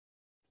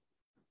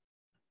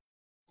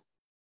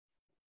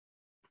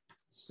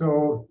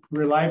So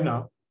we're live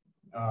now.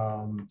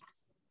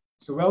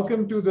 So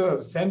welcome to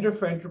the Center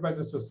for Enterprise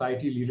and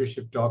Society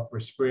Leadership Talk for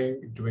Spring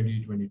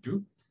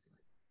 2022.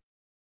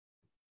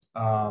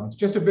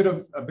 Just a bit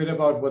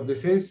about what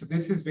this is. So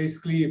this is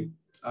basically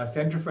a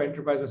Center for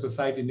Enterprise and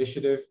Society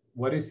initiative.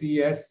 What is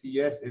CES?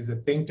 CES is a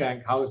think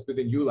tank housed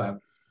within ULAB,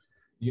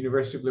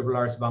 University of Liberal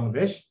Arts,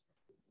 Bangladesh.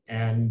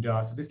 And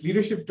so this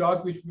leadership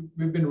talk, which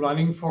we've been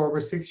running for over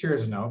 6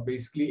 years now,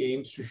 basically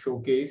aims to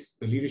showcase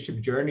the leadership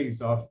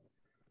journeys of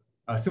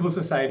civil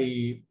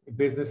society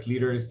business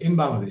leaders in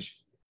Bangladesh.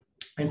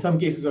 In some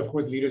cases, of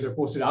course, leaders are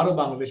posted out of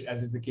Bangladesh,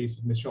 as is the case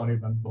with Mr.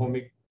 Anirban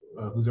Bhowmik,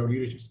 who's our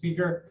leadership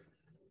speaker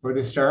for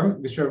this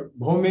term. Mr.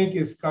 Bhowmik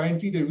is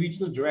currently the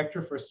regional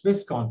director for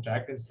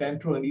Swisscontact in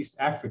Central and East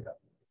Africa.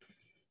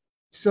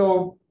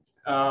 So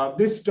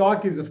this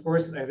talk is, of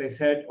course, as I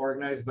said,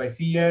 organized by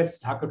CES.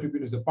 Dhaka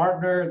Tribune is a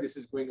partner. This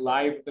is going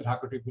live with the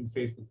Dhaka Tribune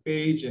Facebook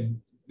page, and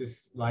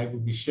this live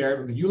will be shared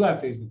on the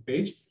ULAB Facebook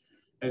page,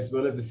 as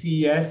well as the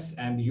CES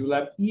and the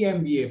ULAB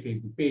EMBA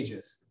Facebook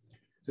pages.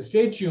 So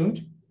stay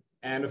tuned,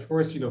 and of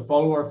course,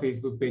 follow our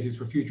Facebook pages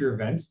for future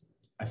events.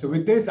 So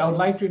with this, I would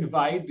like to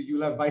invite the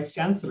ULAB Vice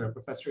Chancellor,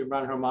 Professor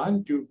Imran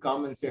Rahman, to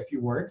come and say a few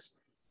words,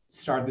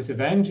 start this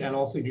event, and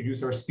also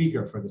introduce our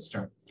speaker for this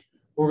term.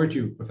 Over to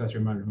you,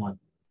 Professor Imran Rahman.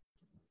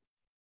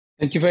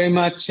 Thank you very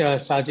much,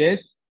 Sajid.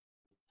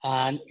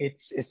 And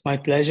it's my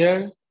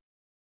pleasure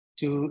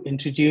to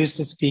introduce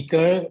the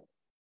speaker.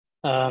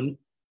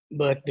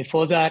 But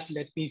before that,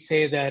 let me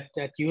say that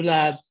at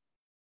ULAB,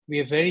 we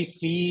are very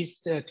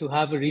pleased to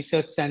have a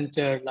research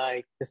center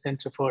like the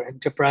Center for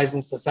Enterprise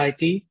and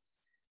Society.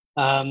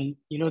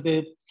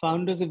 The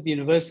founders of the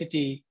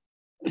university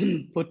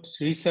put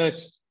research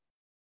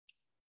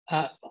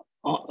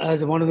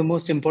as one of the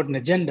most important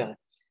agenda.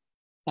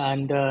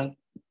 And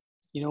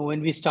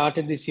when we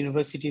started this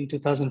university in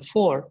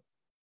 2004,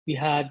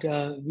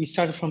 we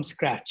started from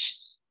scratch.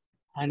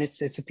 And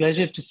it's a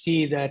pleasure to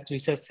see that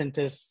research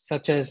centers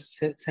such as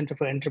Center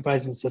for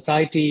Enterprise and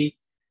Society,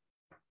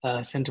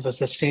 Center for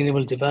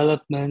Sustainable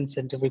Development,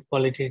 Center for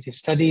Qualitative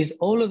Studies,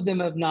 all of them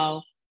have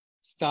now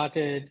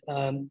started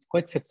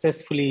quite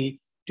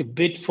successfully to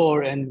bid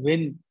for and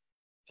win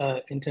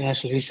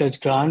international research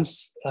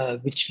grants,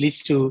 which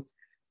leads to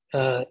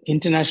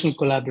international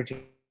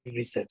collaborative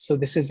research. So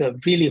this is a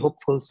really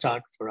hopeful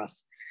start for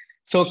us.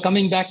 So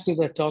coming back to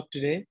the talk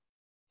today,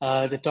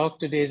 the talk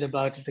today is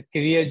about the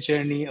career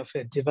journey of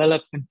a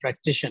development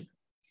practitioner.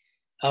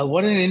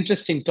 What an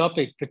interesting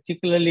topic,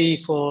 particularly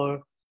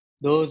for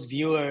those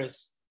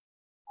viewers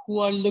who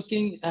are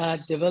looking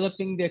at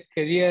developing their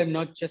career,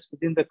 not just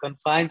within the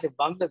confines of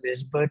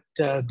Bangladesh, but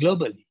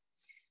globally.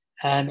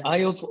 And I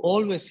have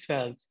always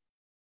felt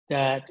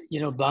that,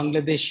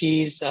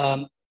 Bangladeshis,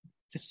 there's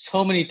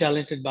so many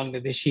talented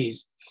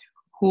Bangladeshis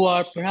who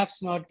are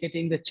perhaps not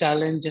getting the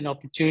challenge and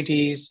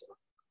opportunities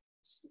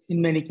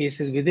in many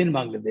cases within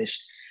Bangladesh.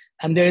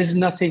 And there is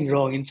nothing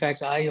wrong. In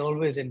fact, I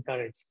always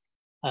encourage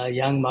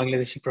young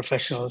Bangladeshi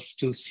professionals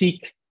to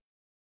seek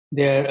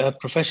their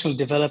professional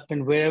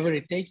development wherever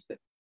it takes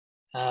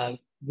them.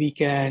 We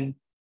can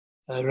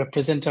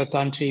represent our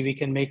country. We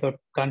can make our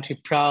country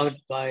proud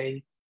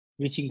by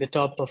reaching the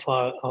top of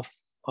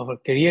our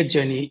career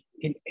journey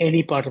in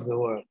any part of the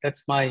world.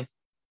 That's my,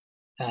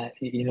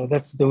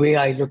 that's the way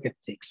I look at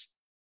things.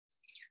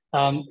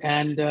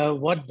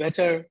 What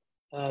better,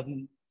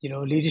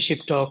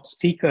 leadership talk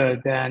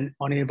speaker than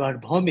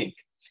Anirban Bhowmik,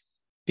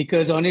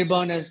 because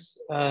Anirban, as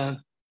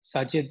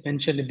Sajid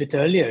mentioned a bit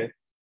earlier,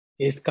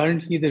 is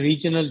currently the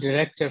regional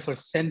director for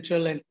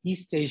Central and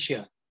East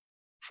Asia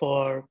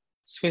for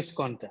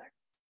Swisscontact.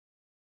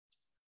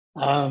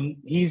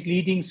 He's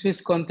leading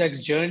Swisscontact's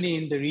journey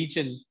in the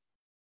region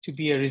to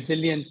be a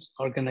resilient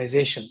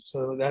organization.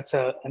 So that's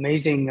an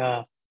amazing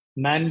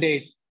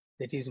mandate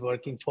that he's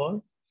working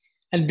for.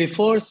 And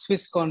before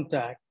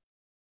Swisscontact,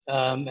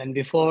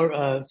 before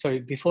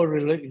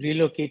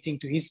relocating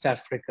to East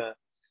Africa,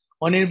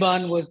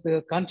 Anirban was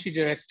the country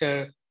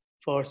director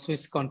for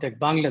Swisscontact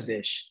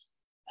Bangladesh.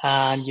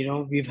 And,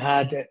 we've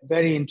had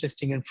very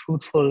interesting and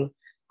fruitful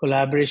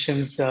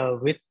collaborations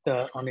with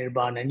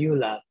Anirban and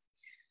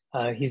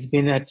ULAB. He's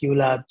been at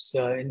ULABs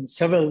in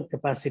several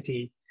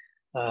capacity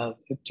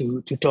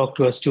to talk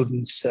to our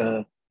students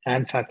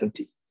and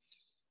faculty.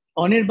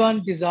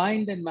 Anirban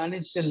designed and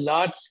managed a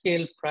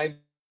large-scale private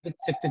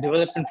sector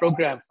development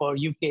program for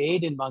UK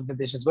aid in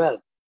Bangladesh as well.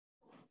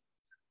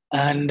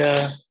 And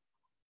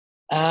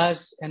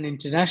as an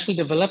international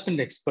development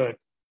expert,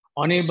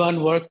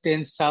 Anirban worked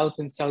in South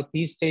and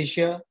Southeast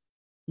Asia,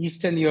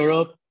 Eastern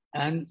Europe,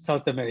 and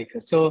South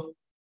America. So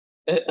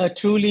a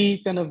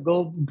truly kind of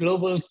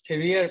global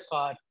career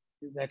path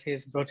that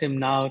has brought him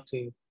now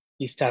to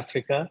East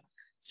Africa.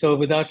 So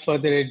without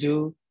further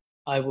ado,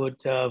 I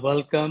would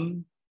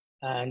welcome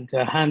and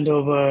hand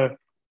over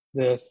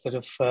the sort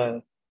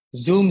of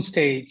Zoom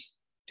stage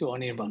to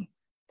Anirban.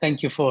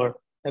 Thank you for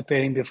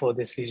appearing before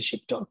this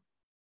leadership talk.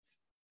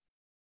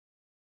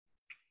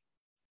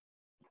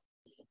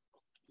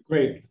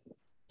 Great.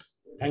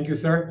 Thank you,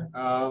 sir.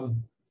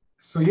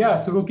 So yeah,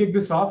 so we'll kick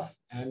this off,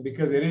 and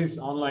because it is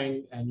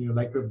online, and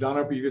like we've done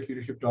our previous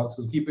leadership talks,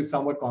 we'll keep it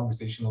somewhat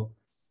conversational.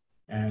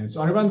 And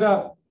so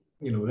Anirban,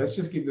 let's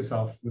just kick this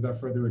off without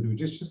further ado.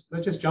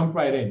 Let's just jump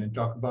right in and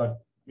talk about,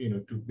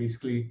 to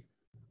basically,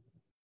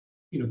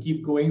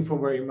 keep going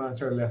from where Imran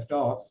sir left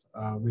off,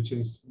 which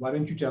is, why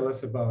don't you tell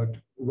us about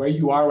where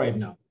you are right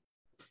now?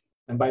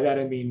 And by that,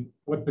 I mean,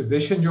 what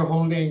position you're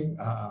holding,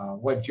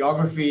 what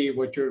geography,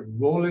 what your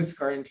role is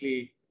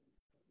currently,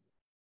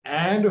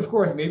 and of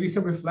course, maybe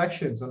some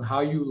reflections on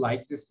how you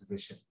like this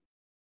position.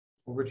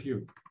 Over to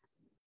you.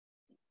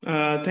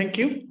 Thank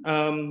you.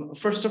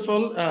 First of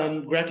all,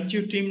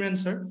 gratitude to Imran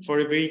sir for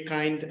a very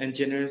kind and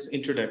generous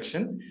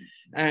introduction,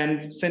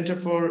 and Center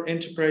for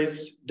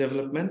Enterprise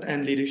Development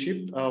and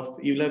Leadership of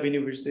ULAB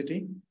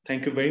University.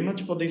 Thank you very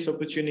much for this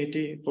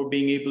opportunity, for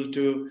being able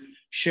to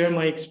share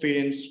my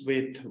experience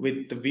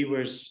with the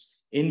viewers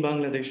in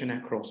Bangladesh and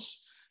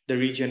across the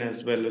region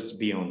as well as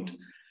beyond.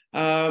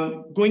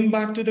 Going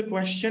back to the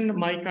question,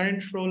 my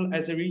current role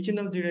as a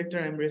regional director,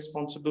 I'm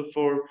responsible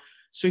for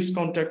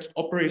Swisscontact's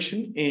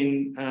operation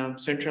in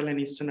Central and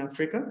Eastern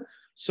Africa.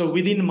 So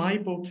within my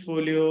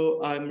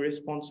portfolio, I'm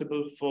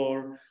responsible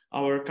for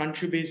our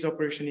country-based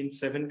operation in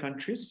 7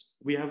 countries.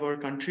 We have our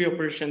country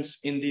operations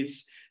in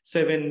these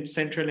 7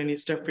 Central and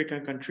East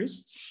African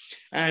countries.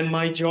 And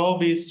my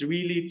job is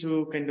really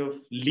to kind of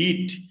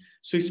lead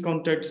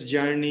Swisscontact's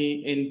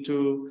journey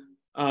into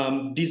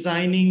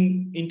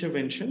designing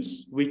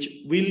interventions which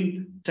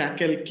will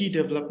tackle key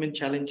development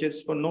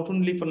challenges for not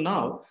only for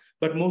now,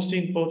 but most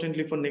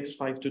importantly for next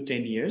 5 to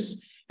 10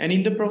 years. And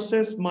in the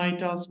process, my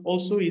task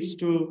also is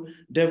to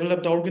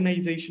develop the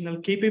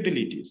organizational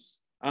capabilities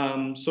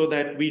so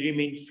that we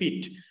remain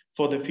fit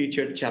for the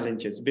future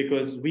challenges,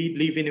 because we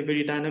live in a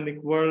very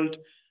dynamic world.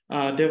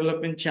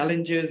 Development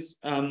challenges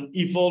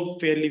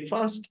evolve fairly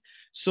fast.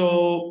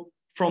 So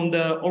from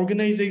the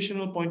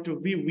organizational point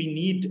of view, we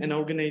need an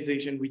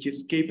organization which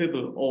is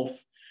capable of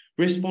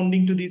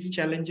responding to these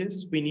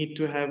challenges. We need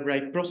to have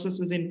right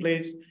processes in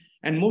place.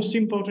 And most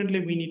importantly,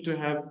 we need to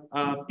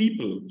have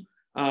people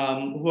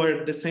who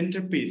are the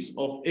centerpiece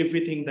of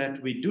everything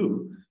that we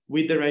do,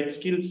 with the right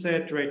skill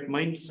set, right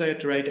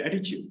mindset, right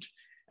attitude.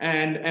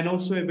 And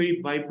also a very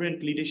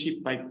vibrant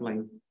leadership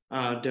pipeline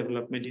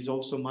development is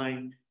also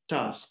my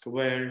task,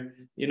 where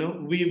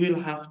we will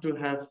have to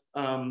have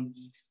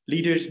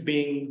leaders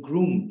being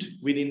groomed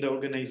within the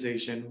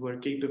organization who are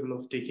capable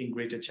of taking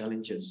greater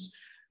challenges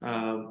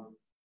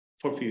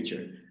for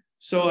future.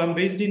 So I'm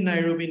based in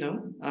Nairobi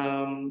now,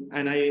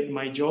 and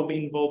my job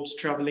involves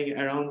traveling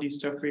around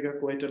East Africa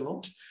quite a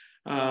lot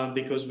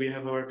because we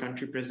have our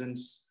country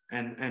presence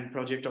and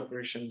project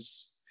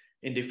operations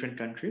in different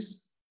countries.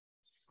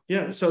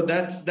 Yeah, so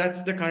that's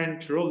the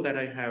current role that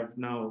I have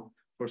now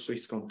for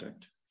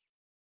Swisscontact.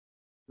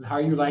 How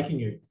are you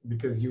liking it?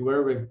 Because you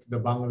were with the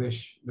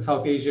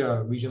South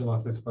Asia regional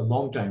office for a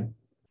long time.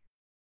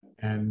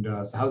 And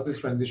so how's this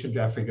transition to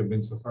Africa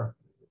been so far?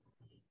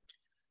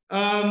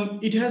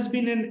 It has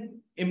been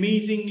an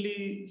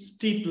amazingly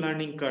steep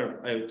learning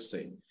curve, I would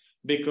say,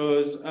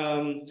 because,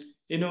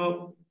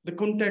 the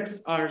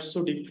contexts are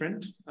so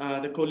different.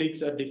 The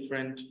colleagues are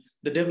different.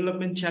 The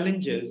development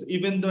challenges,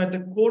 even though at the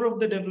core of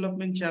the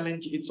development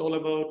challenge, it's all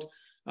about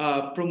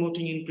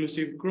promoting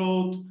inclusive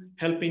growth,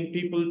 helping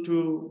people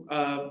to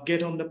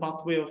get on the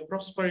pathway of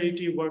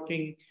prosperity,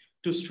 working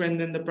to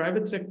strengthen the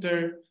private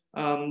sector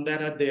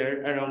that are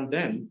there around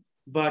them.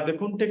 But the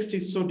context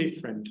is so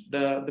different.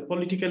 The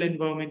political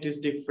environment is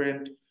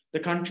different. The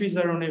countries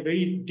are on a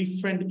very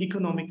different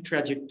economic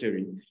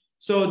trajectory.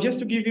 So just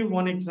to give you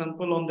one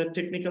example on the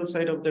technical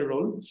side of the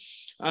role,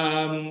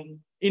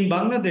 in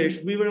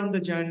Bangladesh, we were on the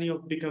journey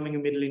of becoming a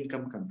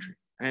middle-income country.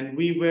 And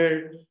we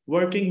were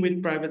working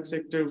with private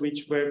sector,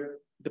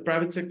 the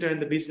private sector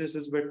and the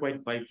businesses were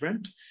quite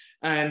vibrant.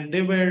 And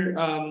they were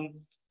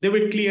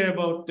clear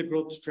about the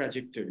growth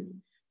trajectory.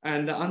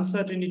 And the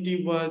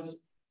uncertainty was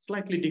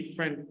slightly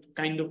different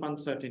kind of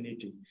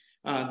uncertainty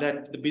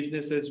that the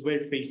businesses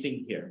were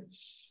facing here.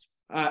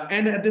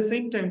 And at the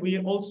same time, we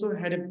also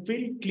had a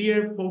very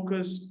clear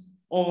focus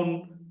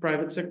on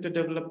private sector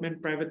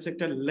development, private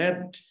sector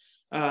led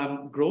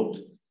growth,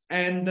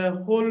 and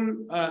the whole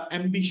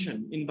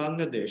ambition in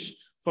Bangladesh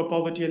for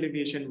poverty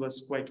alleviation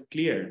was quite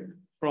clear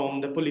from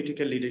the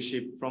political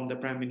leadership, from the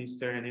Prime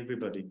Minister and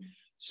everybody.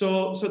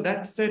 So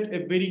that set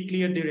a very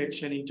clear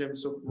direction in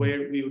terms of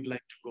where we would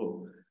like to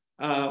go.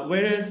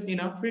 Whereas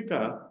in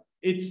Africa,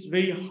 it's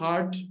very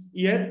hard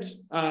yet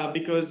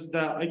because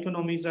the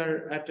economies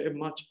are at a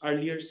much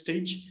earlier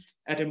stage,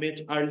 at a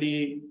much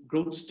early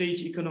growth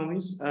stage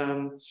economies.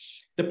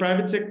 The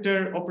private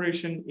sector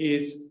operation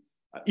is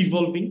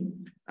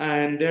evolving,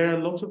 and there are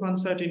lots of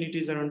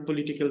uncertainties around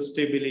political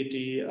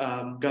stability,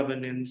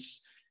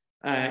 governance,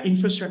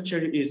 infrastructure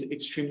is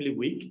extremely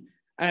weak.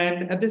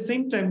 And at the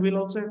same time, we'll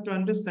also have to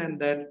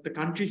understand that the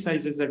country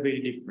sizes are very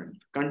different.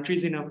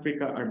 Countries in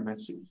Africa are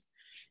massive.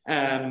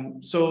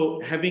 So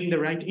having the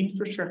right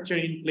infrastructure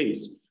in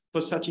place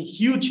for such a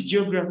huge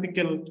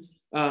geographical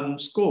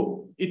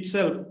scope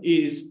itself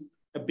is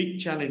a big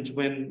challenge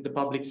when the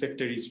public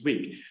sector is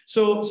weak.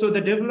 So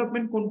the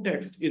development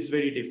context is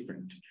very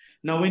different.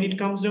 Now, when it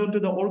comes down to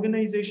the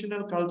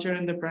organizational culture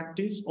and the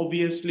practice,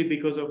 obviously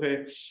because of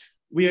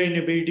we are in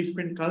a very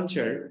different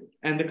culture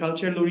and the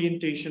cultural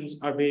orientations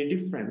are very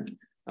different.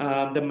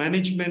 The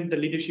management, the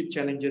leadership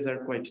challenges are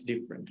quite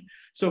different.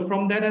 So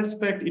from that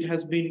aspect, it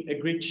has been a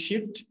great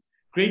shift,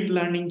 great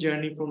learning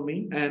journey for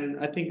me. And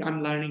I think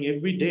I'm learning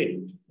every day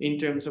in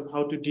terms of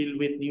how to deal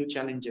with new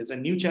challenges,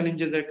 and new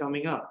challenges are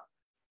coming up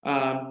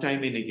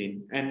time and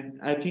again. And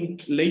I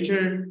think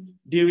later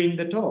during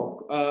the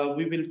talk,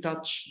 we will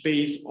touch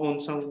base on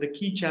some of the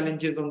key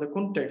challenges on the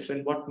context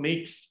and what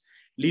makes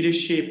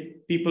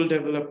leadership, people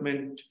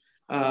development,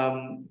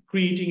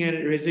 creating a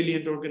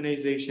resilient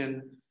organization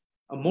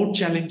more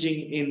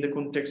challenging in the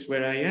context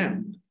where I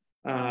am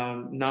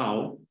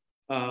now.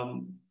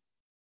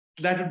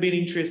 That would be an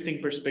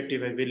interesting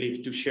perspective, I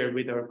believe, to share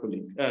with our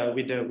colleague,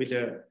 with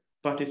the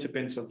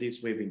participants of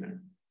this webinar.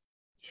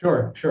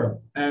 Sure, sure.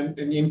 And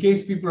in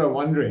case people are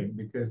wondering,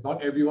 because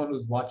not everyone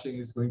who's watching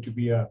is going to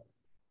be a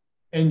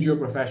NGO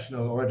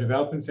professional or a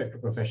development sector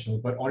professional,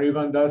 but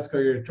Anirban does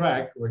career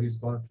track where he's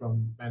gone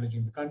from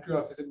managing the country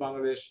office in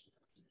Bangladesh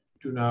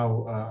to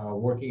now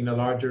working in a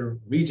larger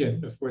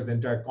region. Of course, the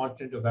entire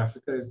continent of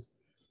Africa is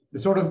the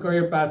sort of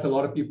career path a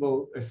lot of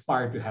people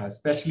aspire to have,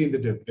 especially in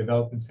the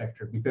development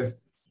sector, because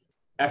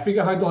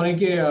Africa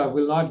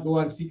will not go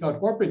and seek out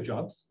corporate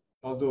jobs,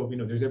 although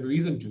there's every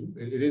reason to.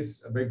 It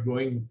is a very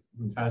growing,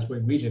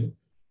 fast-growing region,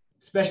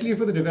 especially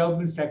for the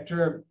development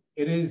sector.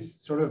 It is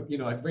sort of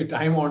a very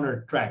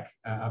time-honored track.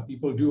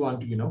 People do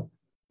want to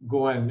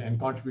go and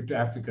contribute to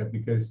Africa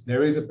because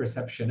there is a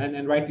perception,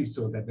 and rightly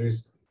so, that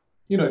there's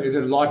a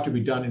lot to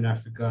be done in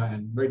Africa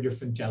and very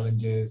different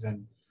challenges.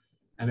 And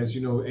as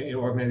you know,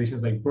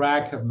 organizations like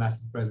BRAC have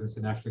massive presence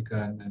in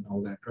Africa and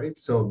all that, right?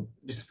 So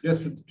just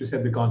to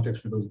set the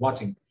context for those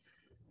watching.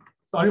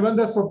 So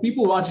Anirban, for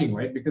people watching,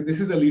 right, because this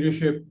is a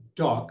leadership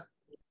talk,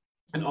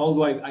 and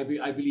although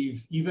I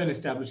believe even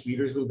established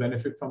leaders will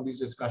benefit from these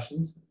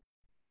discussions,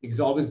 it's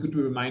always good to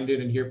be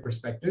reminded and hear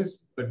perspectives,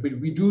 but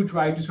we do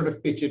try to sort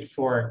of pitch it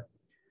for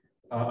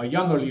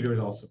younger leaders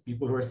also,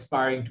 people who are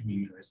aspiring to be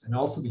leaders, and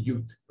also the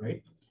youth,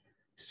 right?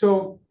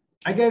 So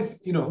I guess,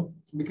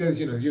 because,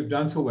 you've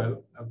done so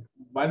well,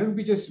 why don't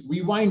we just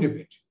rewind a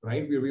bit,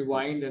 right? We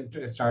rewind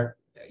and start,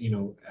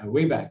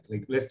 way back.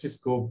 Like, let's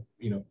just go,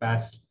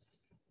 past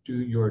to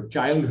your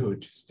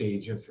childhood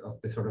stage of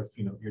the sort of,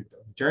 your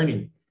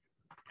journey.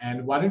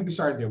 And why don't we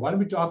start there? Why don't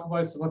we talk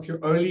about some of your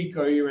early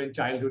career and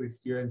childhood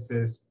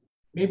experiences,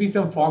 maybe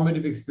some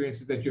formative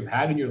experiences that you've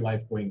had in your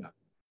life growing up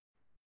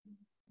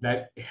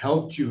that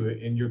helped you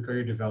in your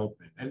career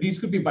development? And these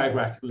could be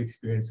biographical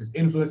experiences,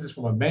 influences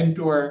from a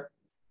mentor,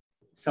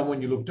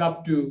 someone you looked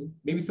up to,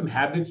 maybe some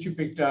habits you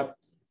picked up.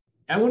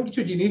 এমন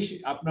কিছু জিনিস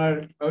আপনার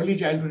early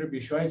childhood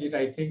বিষয় যেটা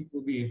I think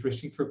will be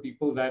interesting for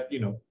people that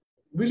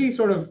really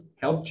sort of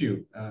helped you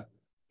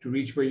to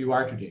reach where you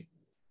are today.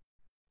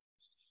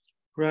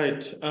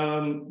 Right,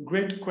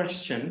 great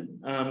question.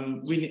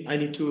 I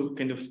need to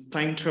kind of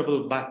time travel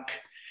back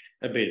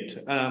a bit.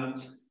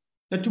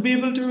 Now, to be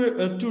able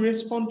to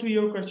respond to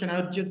your question, I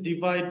would just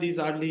divide these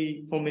early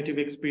formative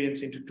experience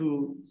into two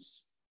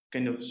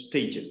kind of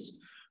stages.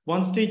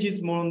 One stage is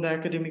more on the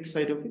academic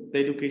side of it, the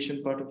education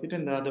part of it,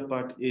 and the other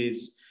part is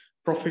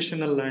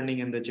professional learning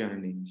and the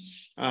journey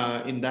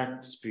in that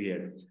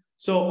sphere.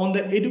 So on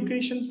the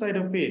education side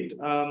of it,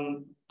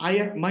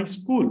 my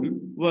school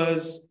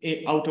was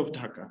out of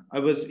Dhaka. I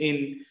was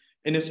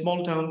in a small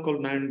town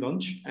called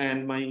Narayanganj, and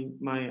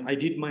I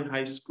did my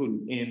high school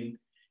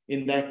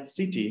in that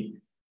city.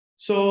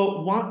 So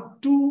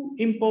two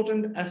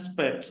important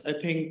aspects, I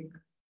think,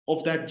 of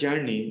that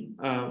journey.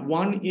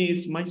 One is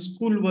my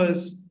school was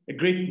a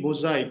great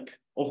mosaic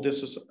of the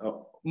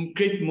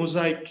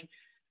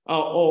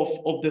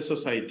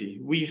society.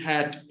 We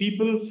had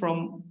people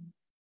from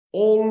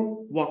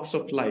all walks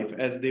of life,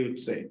 as they would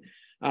say.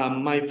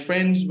 My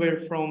friends were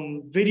from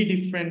very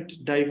different,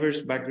 diverse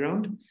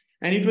background,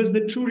 and it was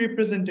the true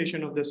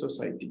representation of the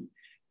society.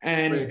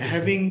 And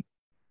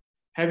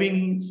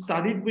having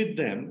studied with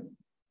them,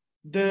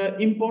 the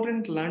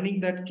important learning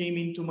that came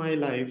into my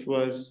life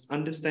was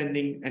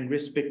understanding and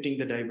respecting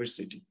the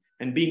diversity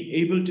and being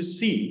able to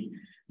see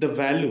the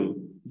value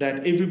that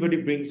everybody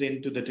brings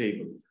into the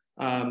table.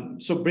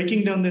 So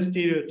breaking down the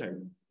stereotype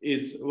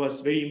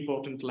was very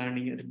important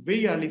learning at a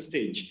very early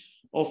stage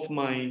of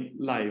my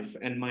life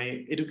and my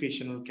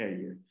educational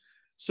career.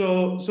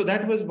 So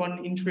that was one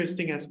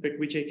interesting aspect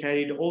which I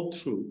carried all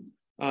through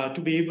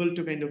to be able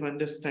to kind of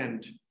understand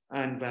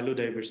and value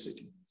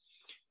diversity.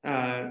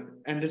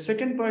 And the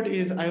second part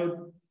is I would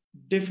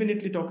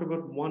definitely talk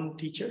about one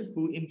teacher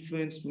who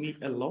influenced me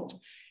a lot.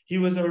 He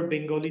was our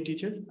Bengali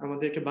teacher,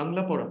 amaderke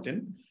Bangla poraten,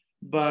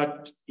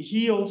 but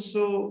he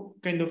also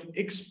kind of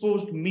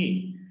exposed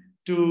me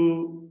to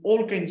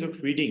all kinds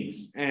of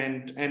readings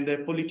and the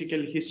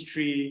political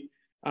history,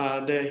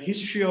 the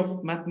history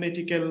of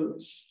mathematical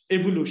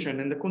evolution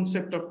and the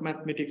concept of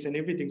mathematics and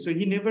everything. So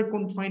he never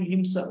confined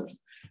himself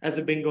as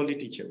a Bengali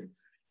teacher.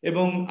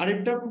 এবং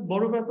আরেকটা খুব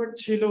বড় ব্যাপার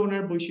ছিল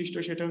ওনার বৈশিষ্ট্য,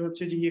 সেটা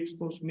হচ্ছে যে হি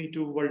expose me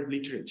two world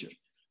literature,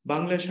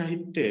 Bangla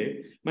সাহিত্যে,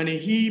 মানে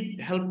he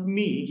help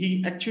me, he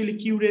actually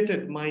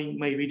curated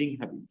my reading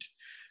habit.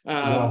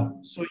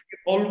 So he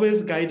always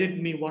guided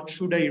me what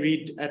should I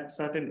read at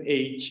certain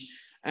age,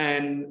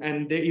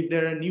 and if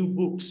there are new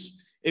books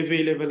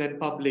available and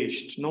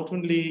published, not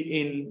only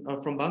in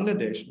from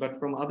Bangladesh but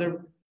from other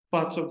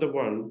parts of the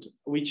world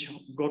which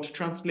got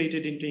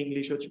translated into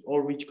English or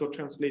which got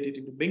translated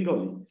into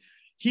Bengali,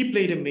 he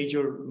played a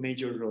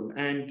major role.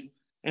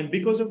 And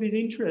because of his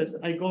interest,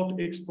 I got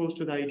exposed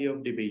to the idea of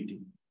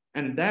debating,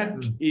 and that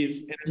is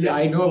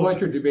I know about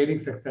your debating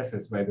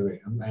successes, by the way,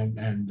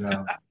 and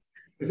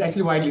it's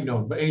actually widely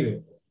known. But anyway,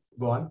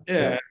 go on.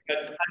 Yeah,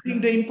 but I think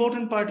the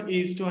important part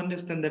is to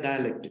understand the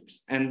dialectics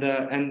and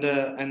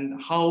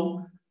how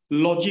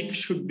logic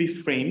should be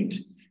framed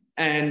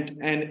and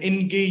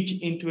engage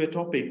into a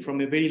topic from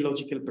a very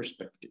logical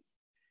perspective,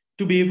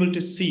 to be able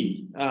to see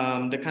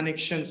the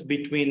connections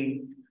between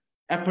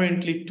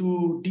apparently two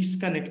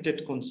disconnected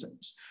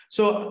concepts.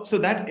 So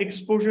that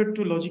exposure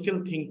to logical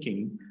thinking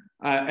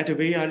at a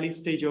very early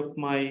stage of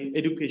my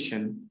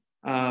education,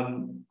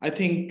 I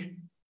think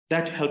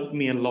that helped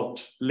me a lot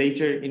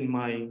later in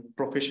my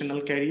professional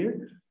career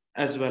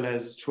as well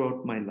as throughout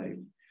my life.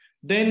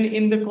 Then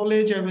in the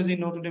college, I was in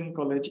Notre Dame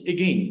College.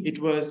 Again, it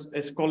was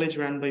a college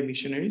run by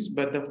missionaries,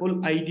 but the whole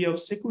idea of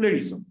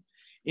secularism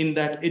in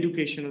that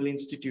educational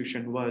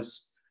institution was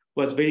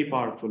very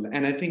powerful.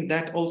 And I think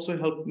that also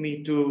helped me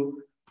to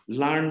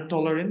learn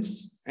tolerance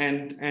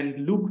and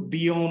look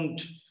beyond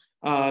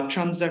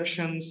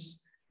transactions,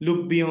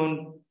 look beyond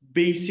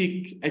basic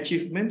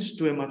achievements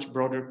to a much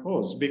broader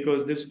cause,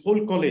 because this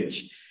whole college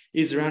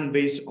is run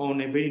based on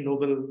a very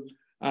noble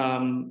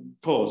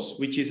cause,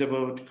 which is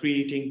about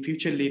creating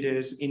future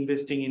leaders,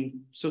 investing in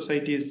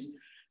society's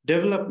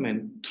development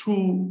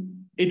through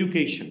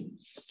education.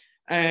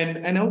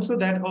 And also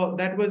that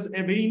was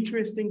a very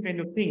interesting kind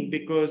of thing,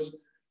 because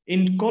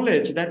in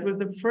college, that was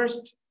the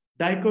first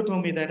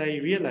dichotomy that I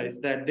realized,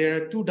 that there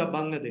are two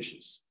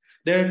Bangladeshis.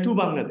 There are two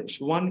Bangladesh.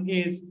 One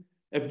is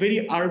a very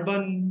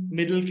urban,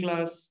 middle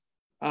class,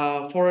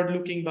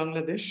 forward-looking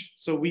Bangladesh.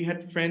 So we had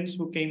friends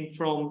who came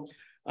from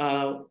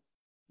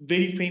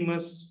very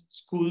famous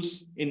schools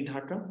in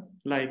Dhaka,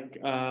 like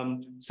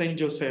St.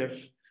 Joseph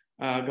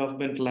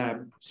Government Lab.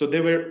 So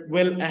they were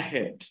well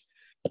ahead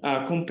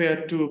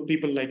compared to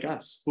people like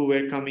us who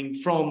were coming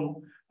from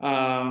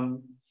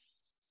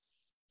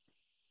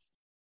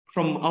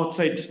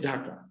outside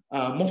Dhaka.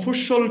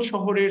 Mofosshol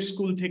শহরের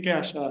school থেকে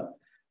আসা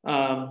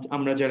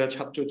আমরা যারা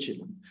ছাত্র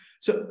ছিলাম.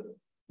 So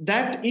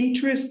that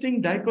interesting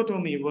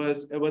dichotomy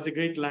was a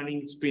great learning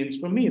experience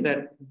for me,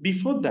 that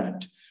before that,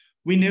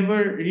 we never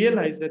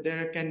realized that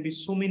there can be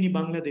so many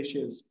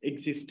Bangladeshis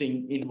existing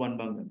in one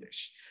Bangladesh.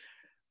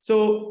 So,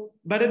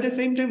 but at the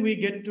same time,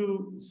 we get to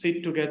sit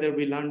together,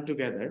 we learn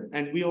together,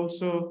 and we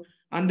also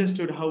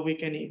understood how we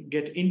can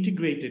get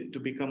integrated to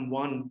become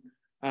one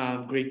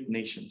great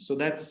nation. So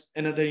that's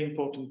another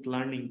important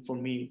learning for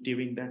me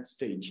during that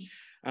stage.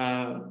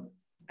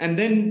 And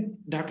then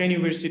Dhaka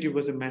University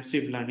was a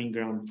massive learning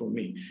ground for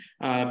me,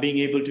 being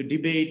able to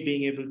debate,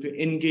 being able to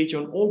engage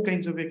on all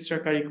kinds of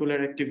extracurricular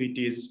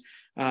activities,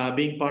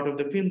 being part of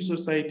the film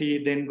society,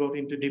 then got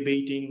into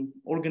debating,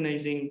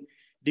 organizing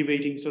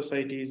debating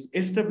societies,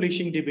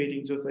 establishing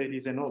debating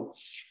societies and all.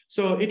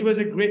 So it was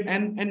a great,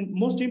 and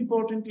most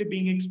importantly,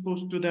 being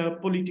exposed to the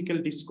political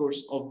discourse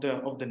of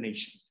the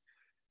nation.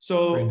 So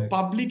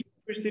public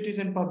universities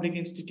and public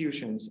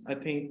institutions, I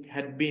think,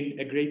 had been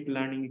a great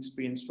learning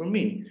experience for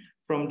me,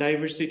 from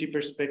diversity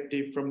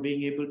perspective, from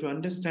being able to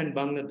understand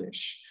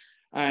Bangladesh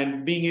and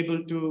being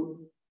able to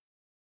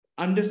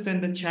understand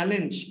the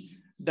challenge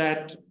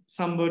that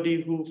somebody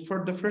who for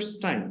the first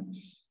time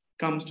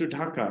comes to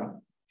Dhaka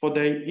for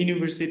the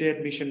university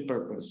admission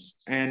purpose,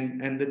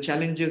 and the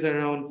challenges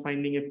around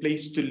finding a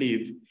place to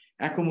live,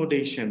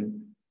 accommodation,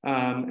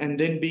 and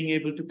then being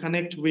able to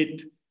connect with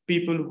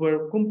people who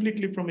are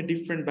completely from a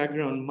different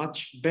background, much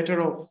better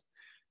off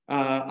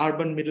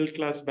urban middle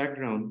class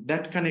background,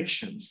 that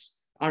connections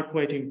are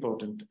quite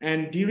important.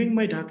 And during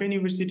my Dhaka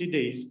University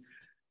days,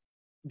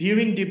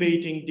 during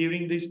debating,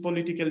 during this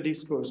political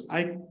discourse,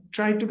 I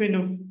tried to kind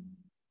of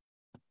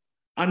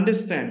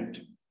understand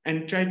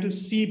and try to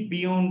see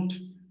beyond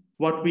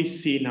what we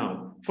see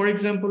now. For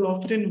example,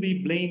 often we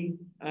blame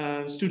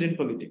student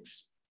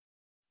politics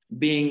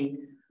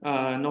being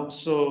not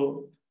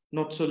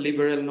so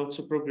liberal, not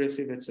so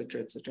progressive,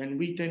 etc., etc. And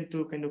we tend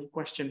to kind of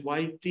question why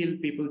still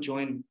people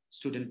join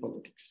student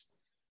politics,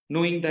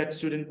 knowing that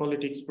student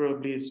politics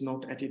probably is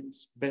not at its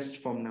best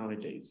form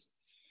nowadays.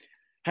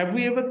 Have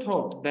we ever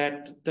thought that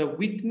the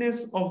weakness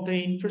of the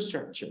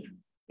infrastructure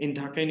in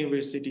Dhaka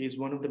University is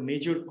one of the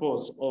major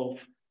cause of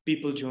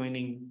people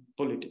joining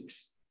politics?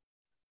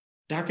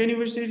 Dhaka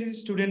University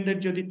studentদের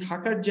যদি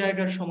থাকার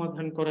জায়গার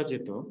সমাধান করা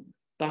যেত,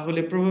 তাহলে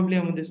probably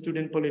আমাদের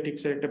student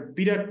politics এর একটা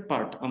বিরাট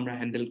পার্ট আমরা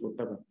হ্যান্ডেল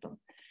করতে পারতাম।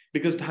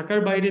 বিকজ ঢাকার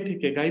বাইরে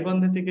থেকে,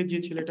 গাইবান্ধা থেকে যে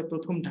ছেলেটা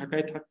প্রথম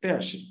ঢাকায় থাকতে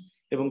আসে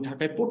এবং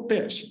ঢাকায় পড়তে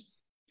আসে,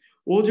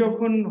 ও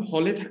যখন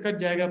হলে থাকার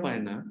জায়গা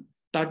পায় না,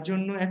 তার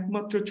জন্য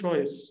একমাত্র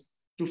choice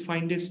to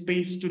find a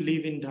space to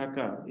live in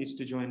Dhaka is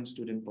to join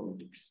student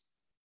politics.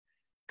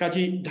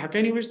 কাজে ঢাকা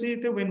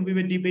ইউনিভার্সিটিতে when we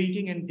were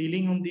debating and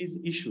dealing on these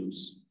issues,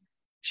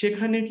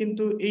 সেখানে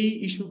কিন্তু এই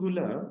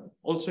ইস্যুগুলা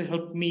also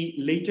helped me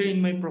later in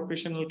my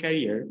professional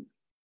career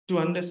to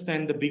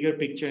understand the bigger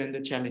picture and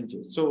the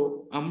challenges. So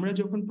আমরা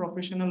যখন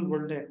professional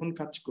world এ এখন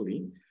কাজ করি,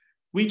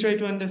 we try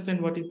to understand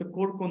what is the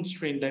core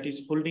constraint that is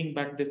holding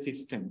back the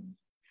system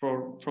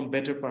from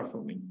better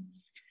performing.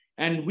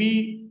 And we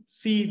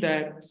see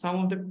that some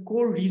of the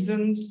core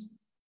reasons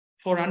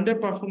for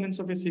underperformance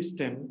of a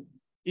system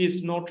is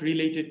not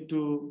related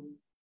to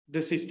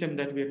the system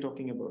that we are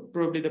talking about.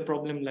 Probably the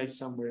problem lies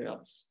somewhere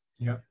else.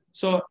 Yeah.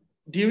 So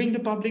during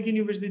the public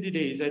university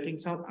days, I think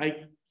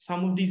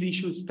some of these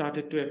issues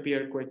started to appear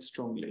quite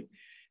strongly.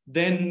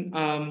 Then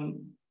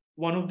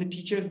one of the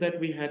teachers that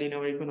we had in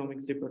our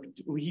economics department,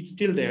 he's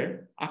still there,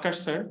 Akash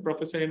sir,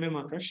 Professor M.M.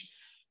 Akash,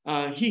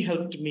 he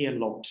helped me a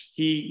lot.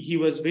 He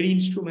was very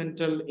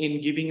instrumental in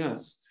giving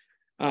us,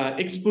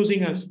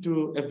 exposing us to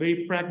a very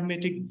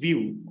pragmatic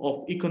view of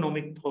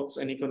economic thoughts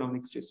and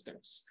economic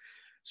systems.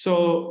 So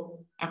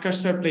Akash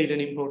sir played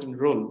an important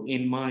role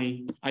in my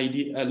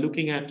idea,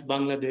 looking at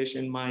Bangladesh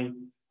and my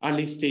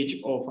early stage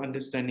of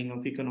understanding of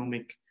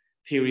economic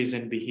theories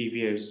and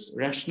behaviors,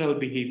 rational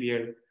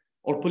behavior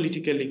or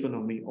political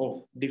economy of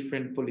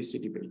different policy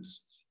debates.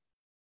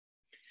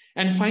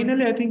 And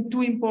finally, I think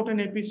two important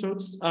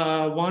episodes.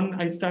 One,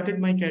 I started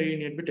my career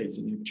in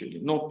advertising, actually,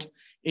 not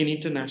in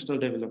international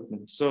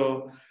development. So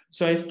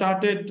I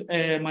started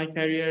my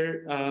career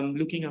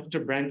looking after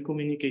brand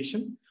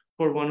communication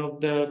for one of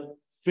the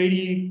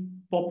very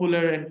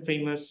popular and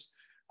famous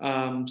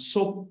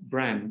soap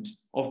brand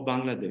of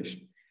Bangladesh.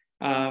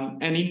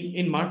 And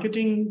in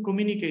marketing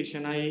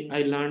communication,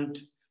 I learned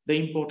the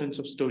importance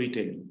of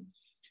storytelling.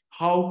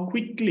 How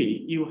quickly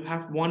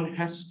one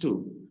has to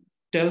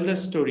tell the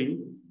story,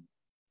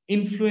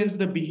 influence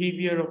the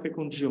behavior of a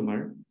consumer,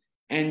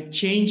 and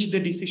change the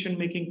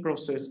decision-making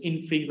process in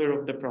favor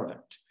of the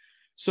product.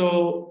 So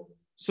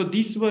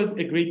this was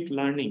a great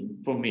learning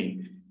for me,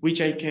 which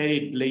I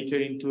carried later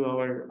into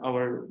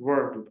our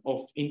world of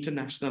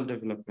international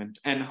development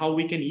and how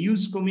we can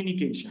use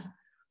communication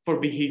for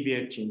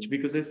behavior change.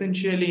 Because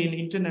essentially in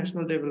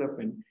international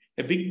development,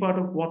 a big part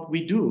of what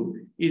we do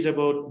is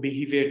about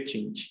behavior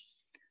change.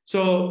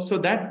 So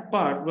that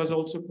part was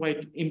also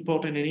quite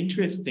important and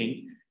interesting,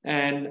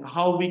 and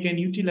how we can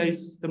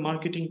utilize the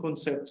marketing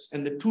concepts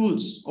and the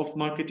tools of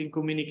marketing,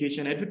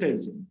 communication,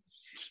 advertising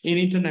in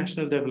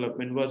international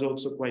development was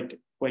also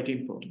quite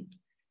important.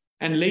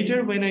 And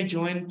later when I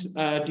joined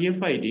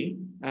DFID,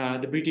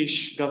 the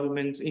British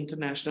government's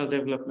international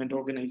development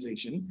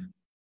organization,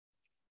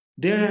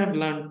 there I have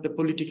learned the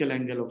political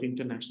angle of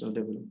international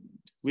development.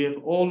 We have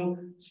all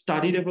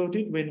studied about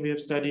it when we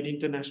have studied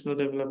international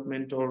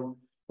development or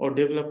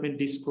development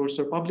discourse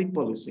or public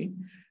policy,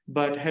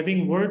 but having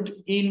worked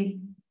in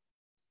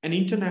an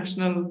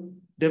international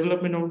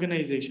development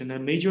organization, a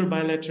major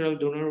bilateral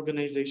donor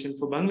organization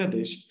for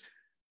Bangladesh,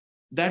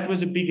 that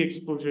was a big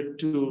exposure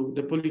to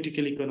the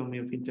political economy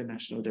of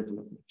international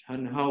development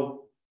and how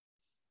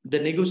the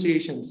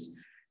negotiations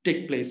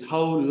take place,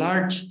 how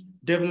large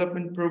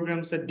development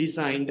programs are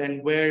designed,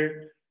 and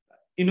where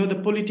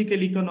the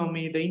political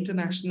economy, the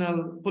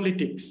international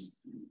politics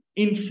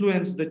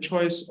influence the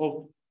choice of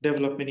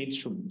development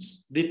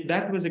instruments.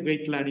 That was a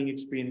great learning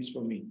experience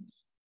for me.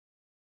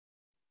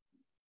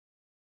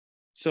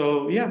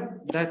 So yeah,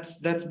 that's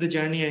the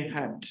journey I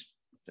had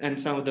and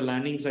some of the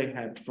learnings I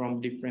had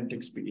from different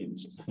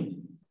experiences.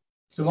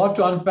 So a lot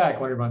to unpack,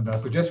 Anirban.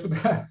 So just for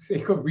the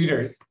sake of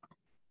readers,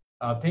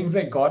 things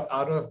I got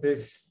out of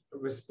this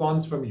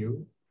response from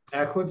you,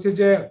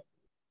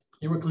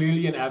 you were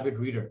clearly an avid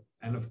reader.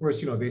 And of course,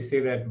 they say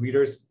that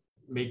readers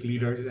make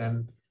leaders,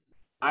 and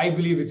I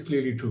believe it's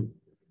clearly true.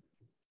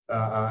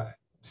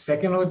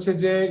 Second,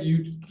 you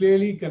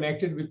clearly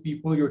connected with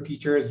people, your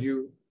teachers.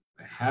 You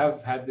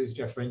have had this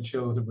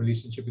deferential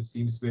relationship, it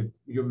seems, with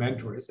your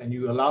mentors, and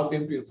you allowed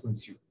them to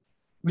influence you,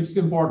 which is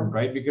important,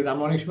 right? Because I'm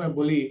not sure I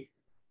bully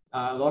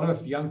a lot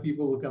of young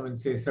people who come and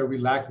say, sir, we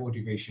lack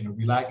motivation or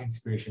we lack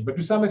inspiration. But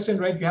to some extent,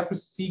 right, you have to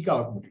seek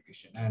out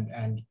motivation,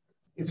 and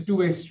it's a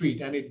two-way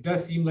street. And it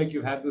does seem like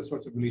you have those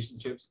sorts of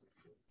relationships.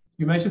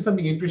 You mentioned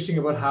something interesting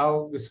about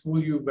how the school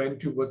you went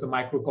to was a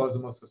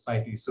microcosm of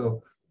society.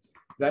 So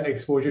that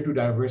exposure to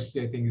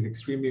diversity, I think, is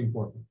extremely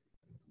important.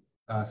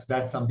 So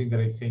that's something that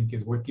I think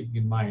is worth keeping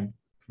in mind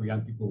for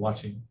young people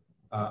watching.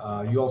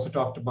 You also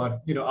talked about,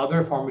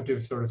 other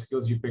formative sort of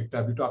skills you picked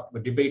up. You talked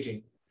about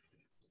debating.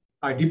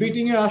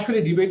 Debating a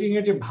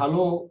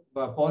bhalo,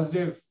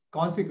 positive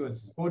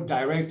consequences, both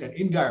direct and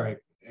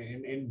indirect,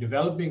 in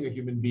developing a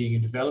human being,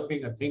 in developing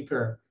a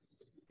thinker,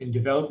 in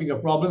developing a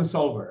problem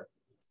solver,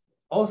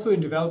 also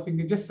in developing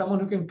just someone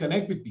who can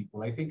connect with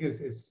people. I think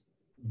is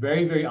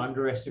very, very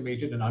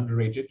underestimated and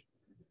underrated.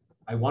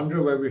 I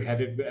wonder where we're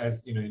headed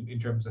as, in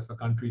terms of a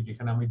country.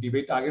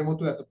 Debate I know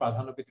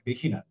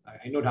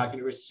Dhaka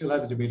University still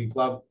has a debating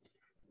club.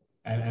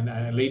 And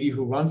a lady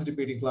who runs the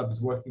debating club is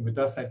working with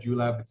us at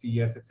ULAB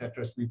CES,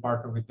 etc. So we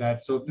partner with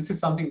that. So this is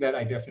something that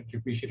I definitely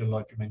appreciate a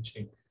lot. You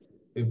mentioning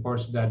the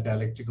importance of that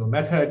dialectical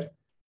method.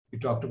 We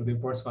talked about the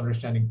importance of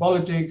understanding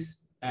politics.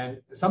 And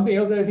something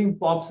else that I think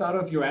pops out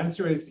of your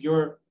answer is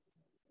you're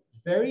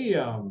very,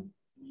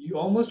 you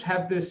almost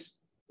have this,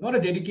 not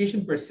a dedication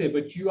per se,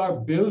 but you are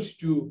built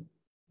to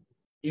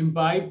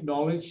imbibe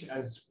knowledge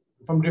as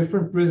from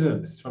different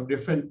prisms, from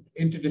different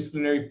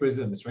interdisciplinary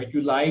prisms, right?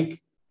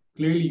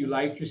 Clearly you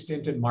liked your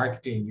stint in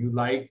marketing, you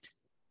liked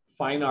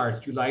fine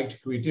arts, you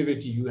liked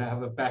creativity, you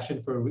have a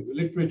passion for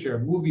literature,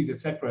 movies,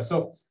 etc. So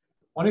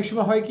অনেক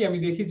সময় হয় কি আমি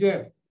দেখি যে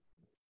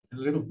a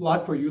little plot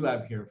for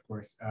ULAB here, of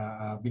course,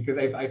 because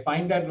I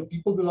find that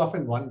people will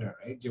often wonder,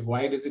 right?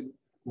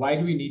 Why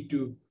do we need to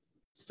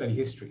study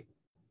history?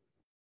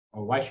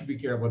 Or why should we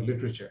care about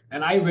literature?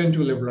 And I went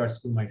to a liberal arts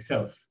school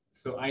myself.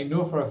 So I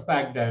know for a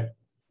fact that,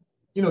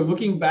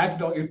 looking back,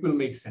 it will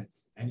make sense.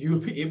 And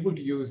you'll be able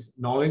to use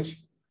knowledge,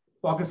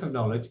 pockets of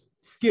knowledge,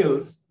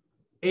 skills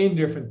in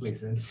different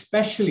places,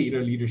 especially in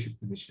a leadership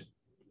position.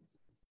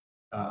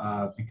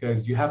 Because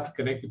you have to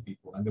connect with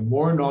people. And the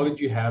more knowledge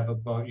you have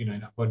about,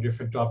 about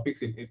different topics,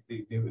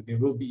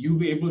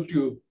 you'll be able to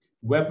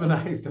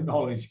weaponize the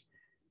knowledge,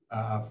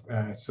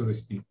 so to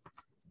speak.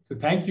 So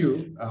thank you,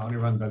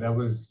 Anirban. That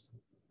was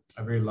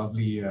a very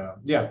lovely,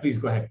 yeah, please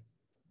go ahead.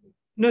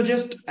 No,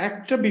 just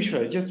একটা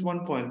বিষয়, just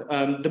one point.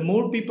 The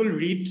more people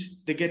read,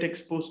 they get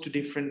exposed to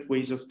different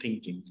ways of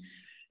thinking.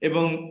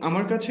 এবং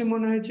আমার কাছে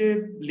মনে হয় যে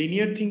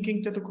linear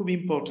thinking-টা তো খুব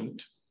important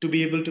to be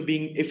able to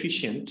being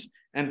efficient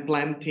and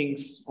plan things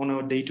on a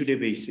day-to-day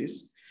basis.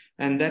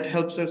 And that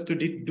helps us to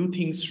do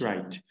things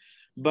right.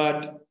 But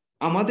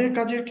আমাদের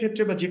কাজের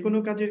ক্ষেত্রে বা যে কোনো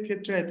কাজের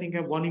ক্ষেত্রে, I think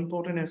one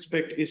important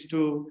aspect is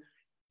to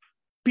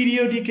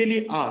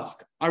periodically ask,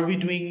 are we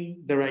doing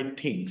the right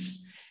things?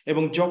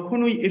 এবং যখন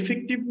ওই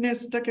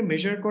effectiveness-টাকে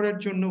measure করার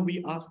জন্য we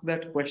ask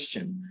that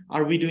question,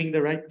 are we doing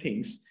the right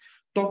things?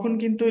 তখন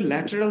কিন্তু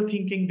lateral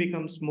thinking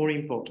becomes more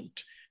important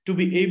to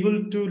be able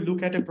to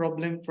look at a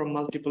problem from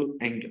multiple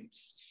angles.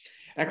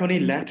 এখন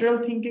এই lateral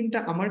thinking-টা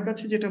আমার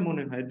কাছে যেটা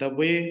মনে হয়, the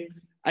way,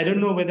 I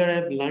don't know whether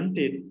I've learned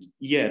it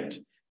yet,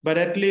 but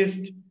at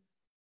least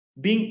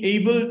being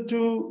able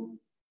to,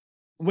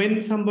 when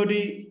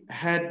somebody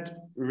had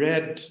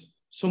read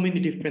so many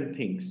different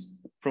things,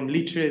 from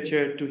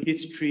literature to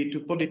history to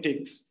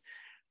politics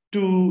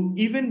to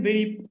even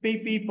very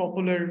papy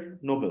popular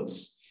novels,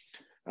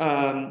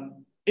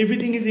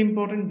 everything is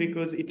important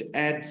because it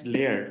adds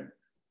layer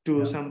to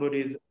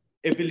somebody's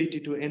ability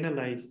to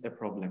analyze a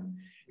problem.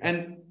 And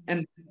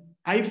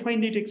I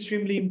find it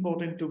extremely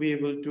important to be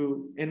able to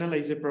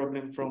analyze a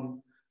problem from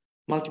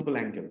multiple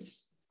angles.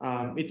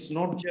 It's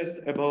not just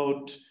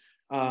about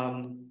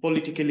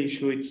political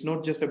issue. It's not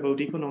just about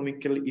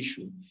economical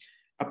issue.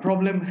 A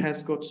problem has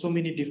got so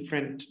many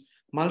different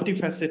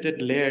multifaceted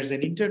layers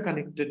and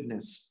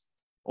interconnectedness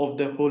of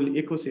the whole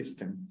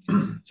ecosystem.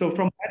 So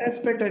from that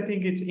aspect, I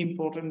think it's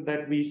important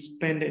that we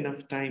spend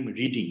enough time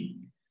reading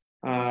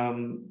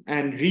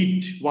and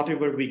read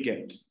whatever we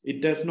get. It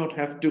does not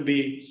have to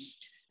be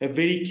a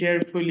very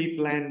carefully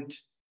planned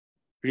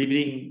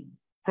reading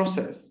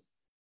process.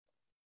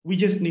 We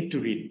just need to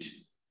read,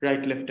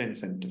 right, left, and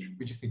center.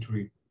 We just need to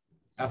read.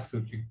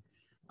 Absolutely.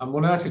 I'm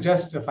going to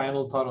suggest a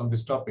final thought on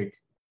this topic.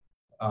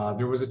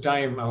 There was a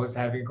time I was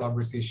having a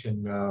conversation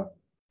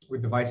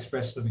with the vice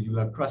president of the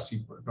ULAB trustee,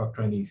 Dr.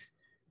 Anis,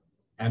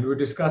 and we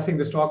were discussing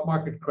the stock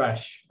market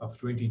crash of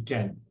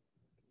 2010.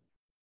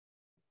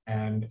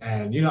 And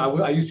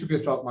I used to be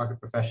a stock market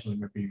professional in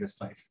my previous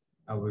life.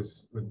 I was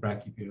with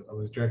Brachypeel. I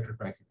was director of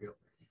Brachypeel.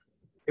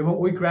 এবং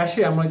ওই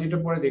ক্র্যাশে আমরা যেটা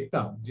পরে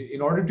দেখতাম যে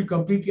in order to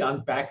completely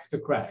unpack the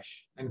crash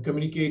and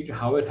communicate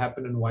how it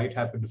happened and why it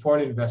happened to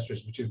foreign investors,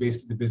 which is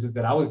basically the business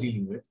that I was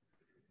dealing with,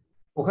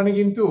 ওখানে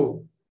কিন্তু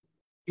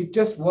it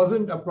just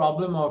wasn't a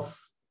problem of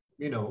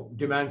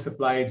demand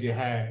supply.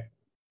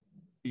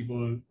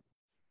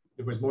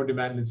 There was more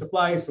demand than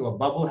supply, so a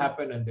bubble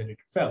happened and then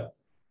it fell.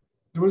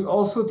 There was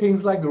also things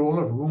like the role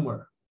of rumor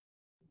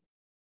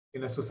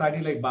in a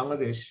society like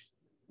Bangladesh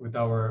with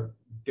our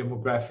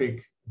demographic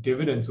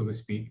dividend, so to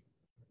speak.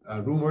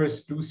 Rumors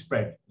do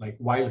spread like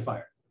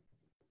wildfire.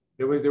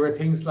 There were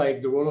things like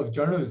the role of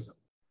journalism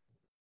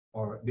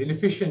or the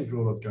inefficient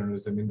role of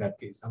journalism in that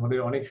case. আমাদের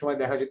অনেক সময়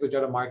দেখা যেত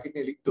যারা market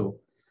নিয়ে লিখতো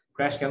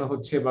crash কেন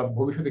হচ্ছে বা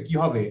ভবিষ্যতে কি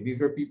হবে, these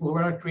were people who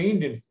were not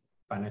trained in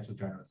financial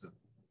journalism,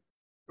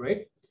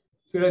 right?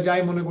 So এরা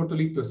যাই মনে করতো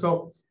লিখতো. So,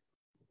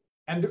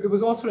 and it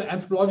was also an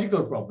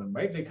anthropological problem,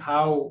 right? Like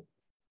how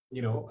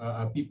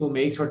people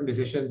make certain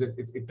decisions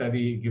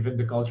given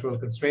the cultural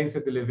constraints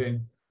that they live in.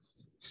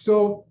 So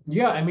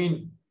yeah, I mean,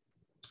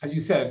 as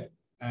you said,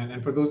 and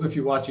for those of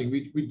you watching,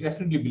 we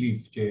definitely believe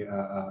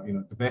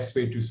the best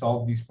way to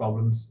solve these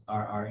problems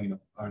are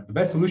the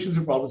best solutions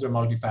to problems are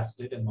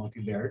multifaceted and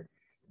multi-layered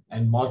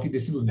and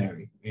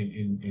multidisciplinary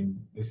in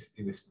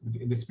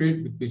the spirit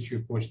with which you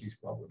approach these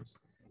problems.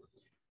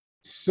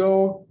 So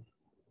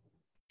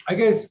I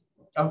guess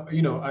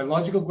a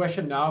logical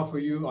question now for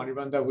you,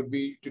 Anirban, would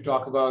be to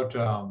talk about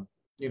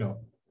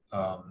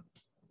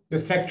the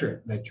sector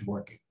that you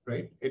work in,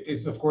 right? It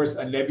is, of course,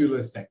 a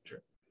nebulous sector.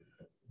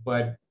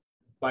 But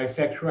by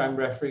sector, I'm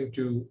referring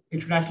to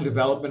international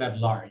development at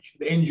large,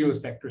 the NGO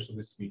sector, so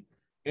to speak,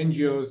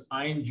 NGOs,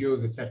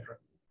 INGOs, etc.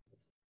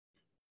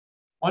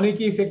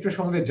 অনেকেই এই sector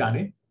সম্বন্ধে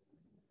জানে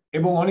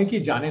এবং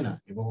অনেকেই জানে না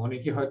এবং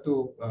অনেকে হয়তো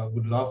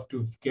would love to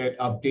get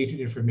updated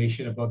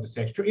information about the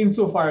sector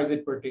insofar as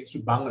it pertains to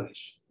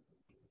Bangladesh,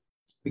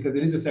 because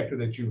it is a sector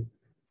that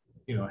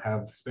you know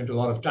have spent a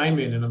lot of time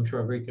in and I'm sure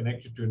are very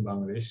connected to in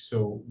Bangladesh. So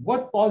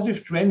what positive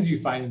trends do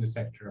you find in the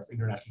sector of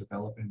international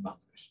development in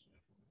Bangladesh?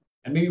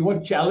 And maybe what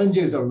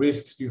challenges or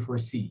risks do you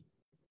foresee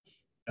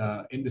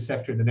in the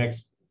sector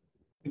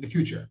in the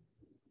future?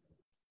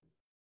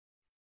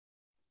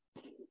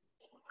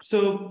 So,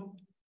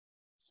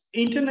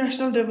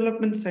 international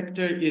development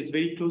sector is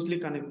very closely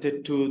connected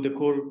to the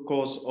core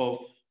cause of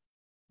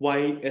why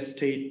a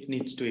state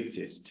needs to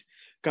exist.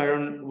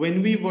 Karan, when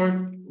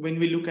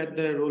we look at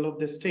the role of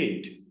the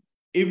state,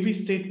 every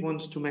state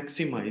wants to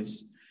maximize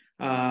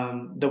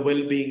the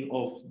well-being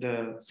of the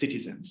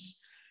citizens.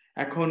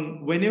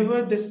 Whenever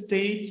the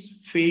states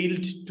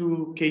failed to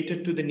cater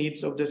to the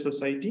needs of the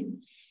society,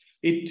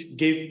 it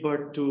gave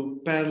birth to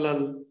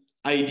parallel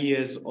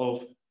ideas of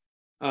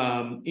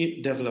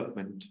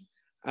development.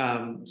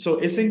 So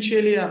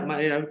essentially,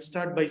 I would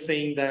start by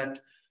saying that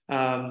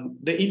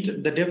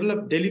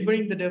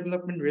delivering the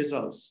development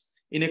results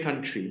in a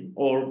country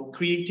or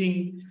creating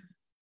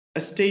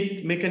a state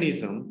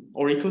mechanism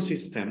or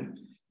ecosystem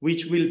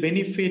which will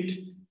benefit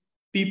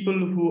people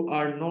who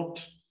are not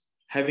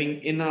having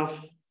enough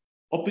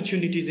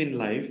opportunities in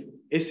life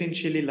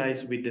essentially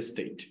lies with the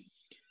state.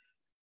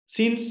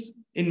 Since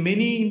in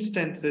many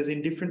instances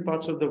in different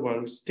parts of the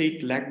world, state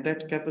lacked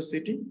that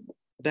capacity,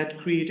 that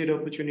created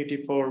opportunity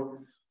for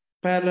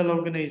parallel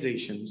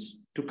organizations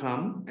to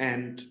come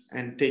and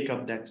take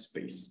up that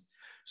space.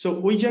 So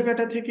ওই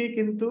জায়গাটা থেকে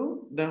কিন্তু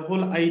the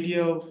whole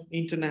idea of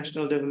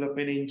international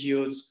development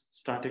NGOs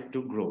started to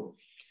grow.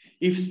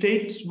 If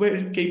states were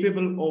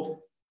capable of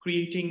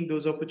creating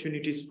those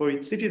opportunities for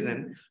its citizen,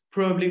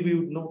 probably we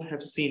would not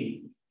have seen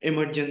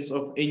emergence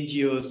of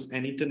NGOs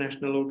and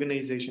international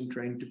organizations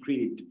trying to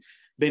create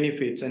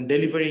benefits and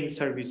delivering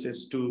services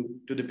to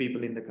the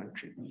people in the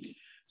country.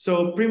 So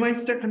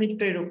premise-টা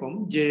খানিকটা এরকম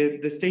যে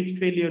the state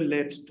failure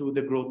led to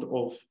the growth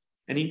of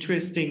an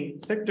interesting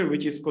sector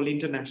which is called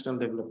international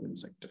development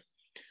sector.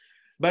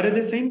 But at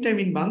the same time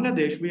in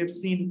Bangladesh we have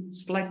seen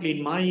slightly,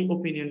 in my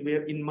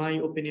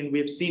opinion we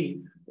have seen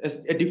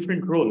a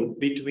different role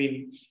between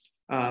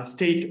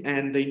state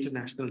and the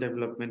international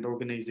development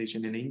organization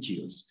and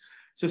NGOs.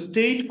 So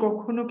state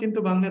কখনো কিন্তু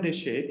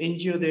বাংলাদেশে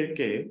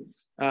NGO-দেরকে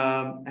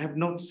have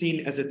not seen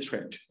as a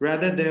threat.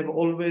 Rather, they have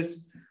always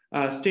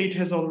state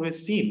has always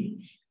seen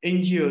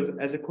NGOs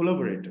as a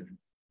collaborator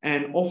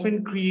and often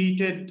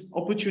created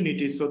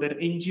opportunities so that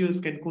NGOs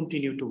can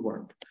continue to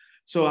work.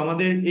 So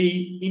আমাদের এই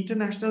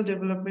international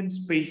development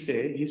space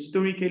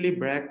historically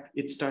BRAC,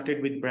 it started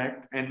with BRAC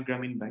and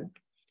Grameen Bank,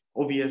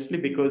 obviously,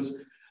 because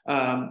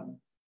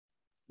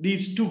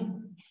these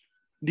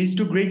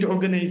two great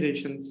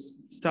organizations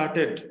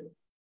started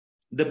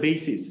the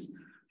basis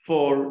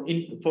for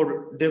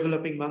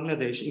developing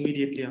Bangladesh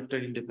immediately after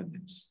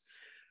independence.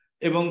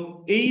 এবং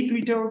এই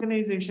দুইটা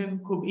organisation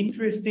খুব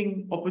interesting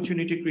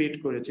opportunity create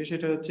করেছে,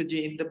 সেটা হচ্ছে যে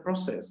in the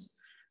process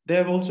they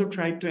have also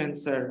tried to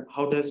answer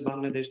how does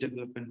Bangladesh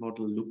development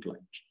model look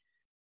like,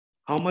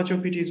 how much of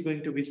it is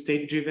going to be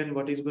state driven,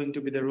 what is going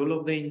to be the role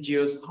of the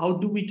NGOs, how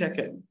do we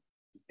tackle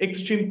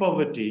extreme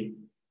poverty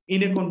in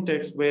a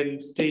context where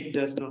state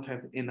does not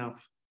have enough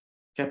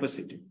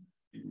capacity.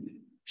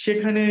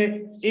 সেখানে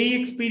এই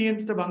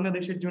এক্সপেরিয়েন্সটা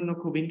বাংলাদেশের জন্য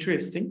খুব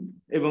interesting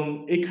এবং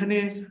এখানে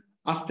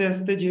আস্তে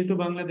আস্তে যেহেতু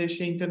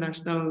বাংলাদেশে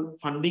ইন্টারন্যাশনাল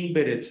ফান্ডিং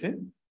বেড়েছে,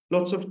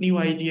 lots of new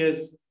ideas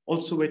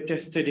also were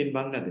tested in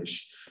Bangladesh.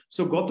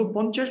 So গত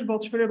 50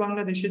 বছরে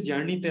বাংলাদেশের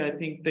জার্নিতে I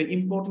think the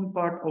important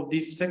part of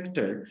this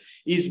sector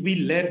is we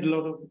led a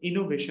lot of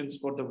innovations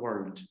for the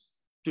world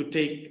to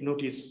take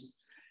notice.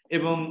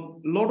 এবং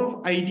lot of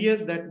ideas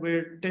that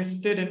were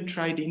tested and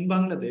tried in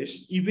Bangladesh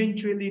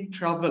eventually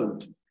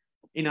traveled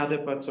in other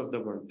parts of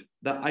the world.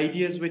 The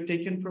ideas were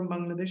taken from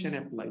Bangladesh and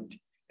applied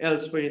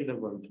elsewhere in the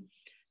world.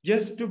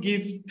 Just to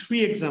give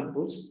 3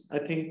 examples, I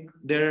think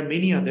there are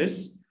many others.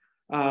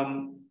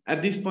 At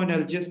this point,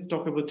 I'll just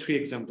talk about 3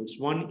 examples.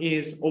 One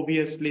is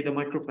obviously the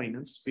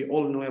microfinance. We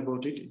all know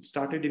about it. It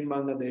started in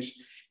Bangladesh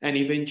and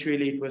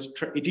eventually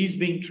it is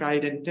being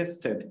tried and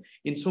tested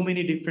in so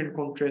many different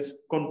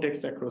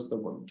contexts across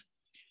the world.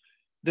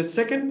 The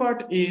second part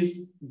is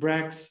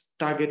BRAC's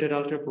targeted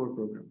ultra poor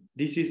program.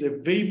 This is a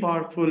very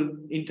powerful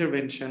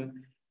intervention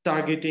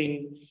targeting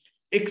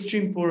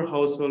extreme poor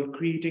household,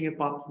 creating a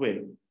pathway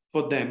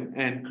for them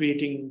and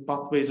creating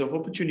pathways of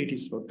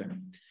opportunities for them.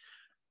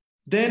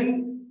 Then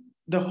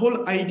the whole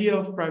idea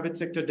of private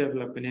sector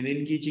development and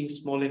engaging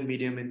small and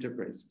medium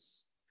enterprises,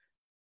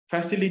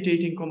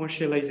 facilitating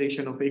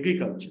commercialization of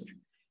agriculture,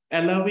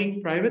 allowing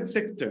private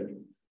sector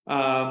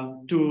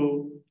to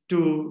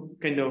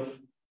kind of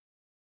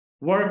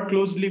work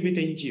closely with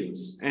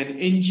NGOs and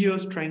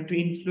NGOs trying to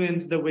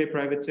influence the way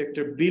private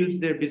sector builds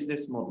their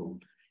business model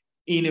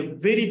in a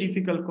very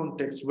difficult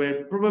context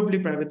where probably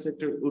private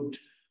sector would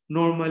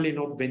normally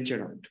not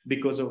venture out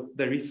because of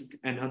the risk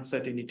and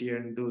uncertainty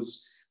in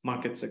those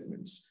market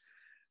segments.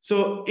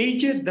 So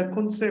the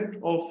concept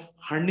of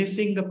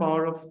harnessing the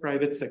power of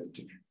private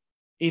sector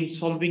in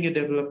solving a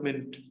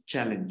development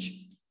challenge.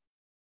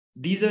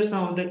 These are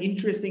some of the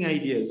interesting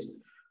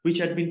ideas which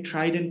had been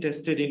tried and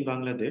tested in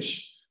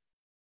Bangladesh,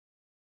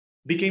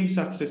 became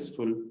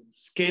successful,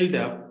 scaled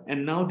up,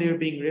 and now they're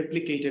being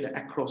replicated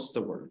across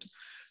the world.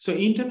 So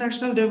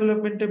international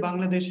development in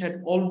Bangladesh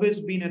had always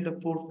been at the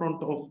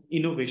forefront of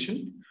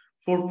innovation,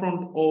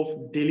 forefront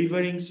of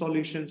delivering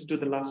solutions to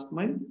the last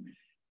mile,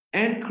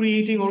 and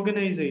creating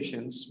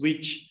organizations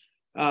which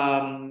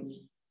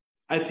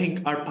I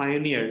think are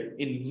pioneer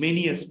in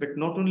many aspects,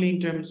 not only in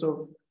terms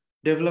of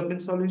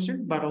development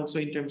solution, but also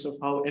in terms of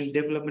how a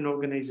development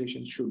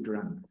organization should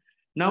run.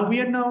 Now we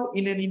are now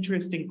in an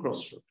interesting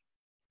crossroad.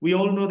 We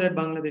all know that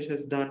Bangladesh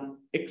has done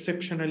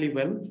exceptionally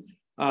well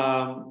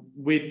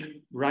with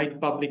right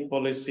public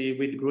policy,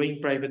 with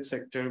growing private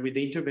sector, with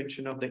the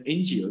intervention of the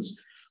NGOs,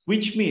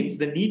 which means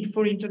the need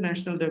for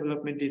international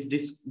development is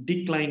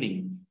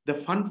declining. The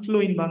fund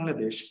flow in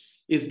Bangladesh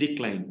is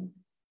declining.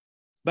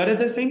 But at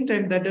the same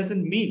time, that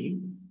doesn't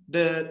mean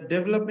the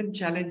development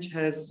challenge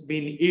has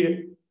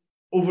been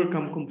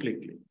overcome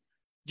completely.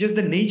 Just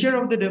the nature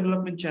of the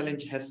development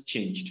challenge has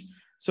changed.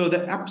 So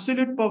the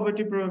absolute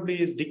poverty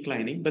probably is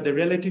declining, but the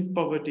relative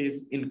poverty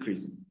is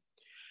increasing.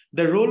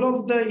 The role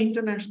of the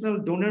international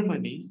donor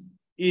money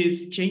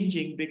is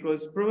changing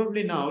because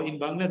probably now in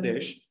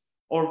Bangladesh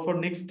or for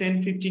next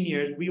 10, 15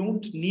 years, we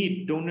won't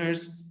need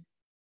donors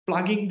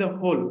plugging the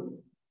hole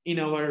in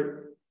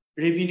our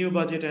revenue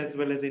budget as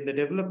well as in the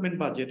development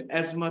budget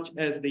as much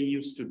as they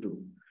used to do.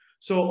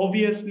 So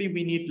obviously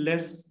we need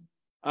less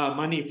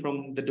money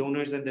from the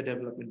donors and the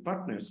development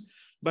partners,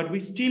 but we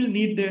still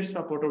need their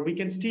support, or we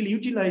can still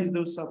utilize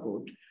those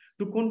support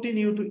to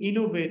continue to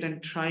innovate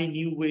and try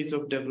new ways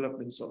of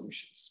development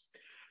solutions.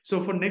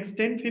 So for next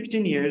 10,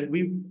 15 years,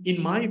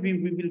 in my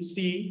view, we will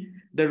see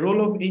the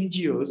role of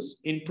NGOs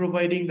in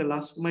providing the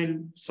last mile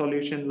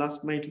solution,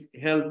 last mile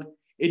health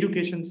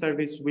education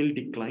service will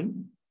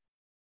decline.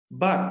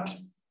 But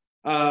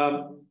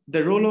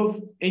the role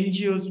of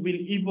NGOs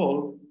will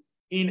evolve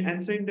in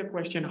answering the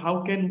question,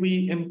 how can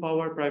we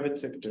empower private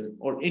sector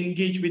or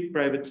engage with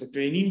private sector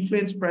and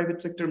influence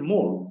private sector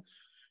more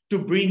to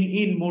bring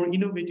in more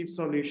innovative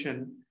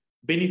solution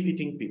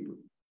benefiting people?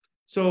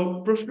 So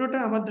প্রশ্নটা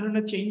আমার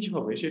ধারণা change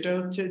হবে, সেটা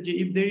হচ্ছে যে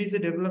if there is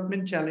a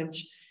development challenge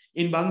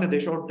in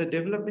Bangladesh or the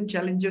development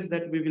challenges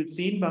that we will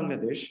see in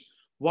Bangladesh,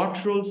 what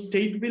role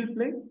state will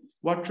play,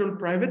 what role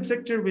private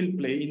sector will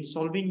play in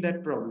solving that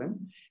problem,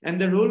 and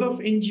the role of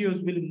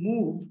NGOs will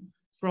move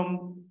from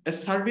a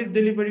service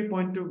delivery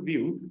point of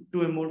view to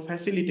a more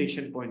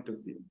facilitation point of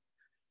view.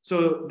 So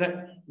that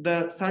the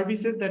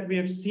services that we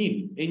have seen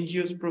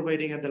NGOs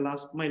providing at the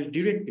last mile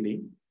directly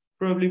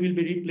probably will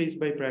be replaced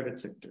by private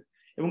sector.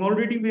 And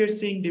already we are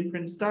seeing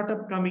different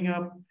startups coming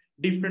up,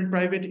 different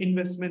private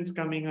investments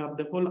coming up.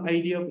 The whole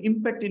idea of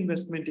impact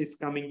investment is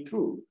coming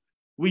through,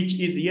 which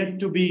is yet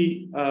to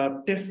be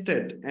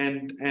tested and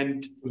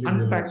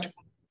unpacked.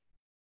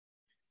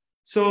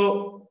 So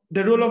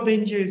the role of the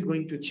NGO is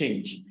going to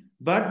change.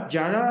 But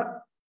jara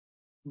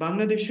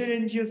Bangladesher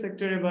NGO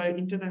sector বা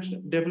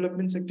international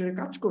development sector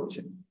কাজ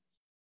করছেন,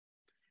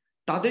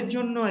 তাদের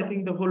জন্য I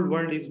think the whole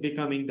world is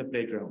becoming the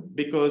playground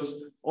because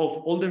of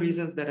all the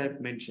reasons that I've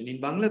mentioned. In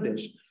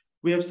Bangladesh,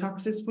 we have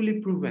successfully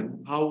proven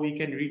how we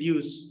can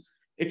reduce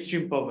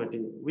extreme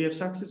poverty. We have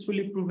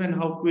successfully proven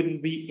how can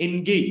we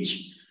engage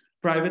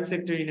private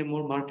sector in a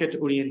more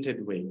market-oriented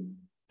way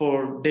for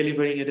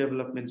delivering a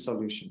development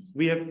solution.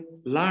 We have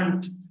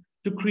learned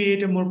to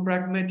create a more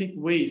pragmatic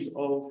ways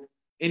of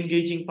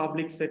engaging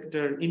public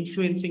sector,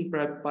 influencing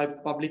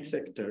public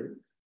sector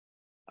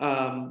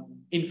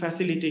in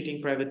facilitating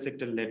private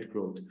sector-led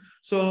growth.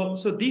 So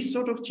these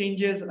sort of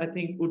changes, I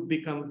think, would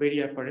become very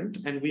apparent.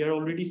 And we are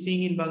already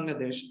seeing in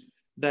Bangladesh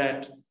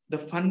that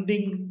the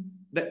funding,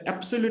 the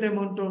absolute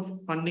amount of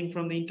funding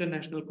from the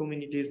international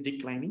community is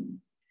declining.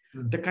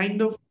 The kind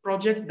of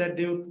project that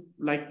they would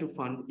like to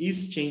fund is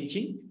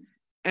changing.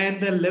 And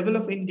the level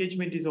of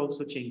engagement is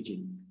also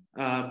changing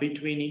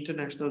between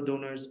international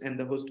donors and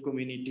the host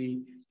community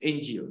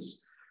NGOs.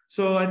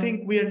 So I think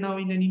we are now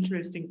in an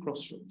interesting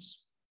crossroads.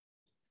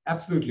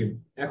 Absolutely.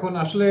 এখন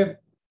আসলে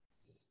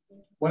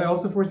what I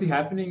also foresee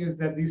happening is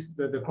that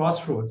the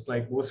crossroads,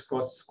 like most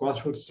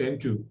crossroads tend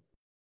to,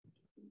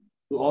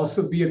 will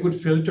also be a good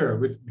filter,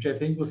 which I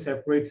think will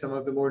separate some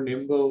of the more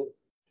nimble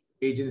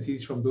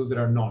agencies from those that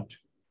are not.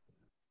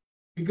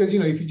 Because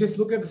if you just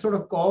look at the sort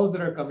of calls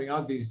that are coming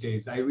out these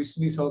days, I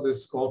recently saw this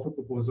call for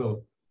proposal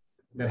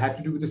that had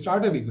to do with the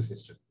startup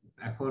ecosystem.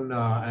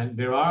 And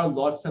there are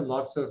lots and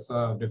lots of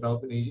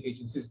development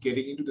agencies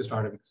getting into the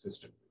startup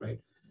ecosystem, right?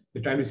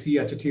 They're trying to see,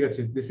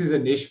 this is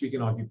a niche we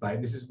can occupy.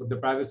 This is what the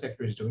private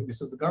sector is doing. This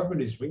is what the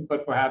government is doing.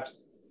 But perhaps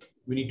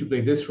we need to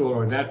play this role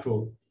or that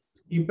role.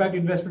 Impact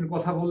investment,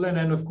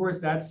 and of course,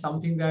 that's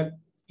something that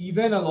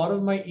even a lot of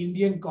my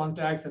Indian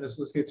contacts and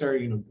associates are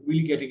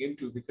really getting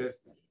into, because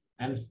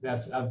and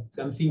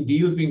I'm seeing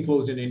deals being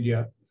closed in India.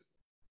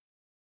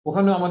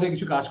 ওখানেও আমাদের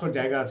কিছু কাজ করার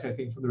জায়গা আছে, I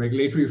think, from the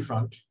regulatory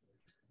front,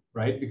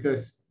 right?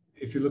 Because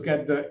if you look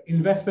at the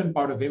investment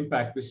part of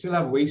impact, we still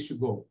have ways to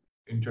go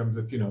in terms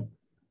of,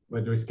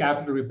 whether it's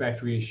capital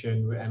repatriation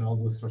and all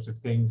those sorts of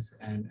things.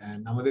 And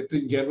আমাদের তো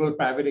in general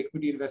private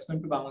equity investment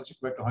to Bangladesh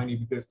খুব একটা হয়নি,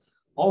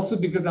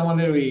 because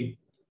আমাদের ওই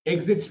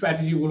exit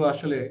strategy গুলো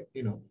আসলে,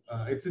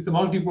 it's a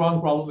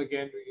multi-pronged problem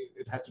again.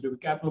 It has to do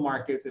with capital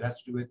markets, it has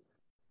to do with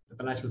the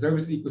financial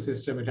services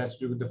ecosystem, it has to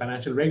do with the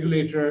financial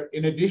regulator,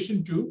 in addition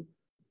to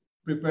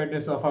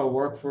preparedness of our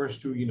workforce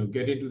to,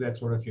 get into that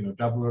sort of,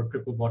 double or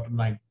triple bottom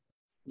line.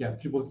 Yeah,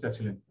 triple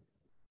touchline.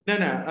 No,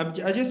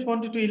 I just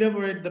wanted to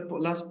elaborate the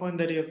last point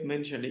that you have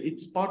mentioned.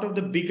 It's part of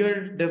the bigger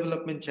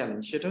development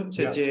challenge.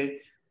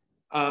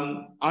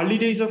 Early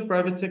days of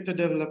private sector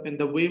development,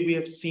 the way we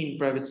have seen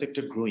private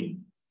sector growing,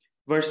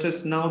 versus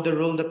now the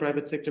role the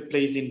private sector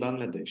plays in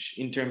Bangladesh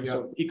in terms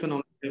of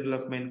economic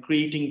development,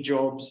 creating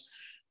jobs,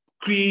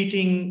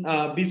 creating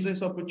business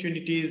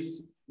opportunities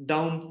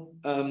down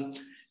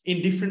in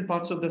different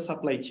parts of the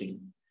supply chain.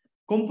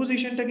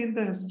 Composition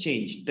has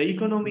changed. The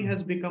economy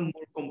has become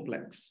more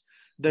complex.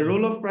 The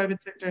role of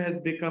private sector has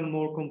become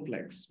more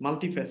complex,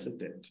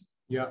 multifaceted,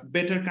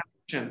 better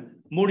connection,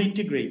 more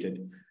integrated.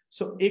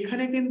 So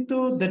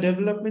the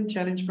development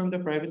challenge from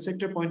the private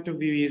sector point of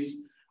view is,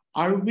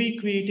 are we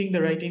creating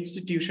the right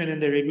institution and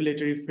the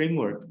regulatory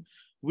framework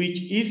which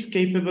is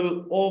capable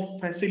of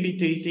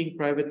facilitating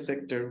private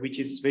sector, which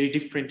is very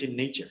different in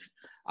nature?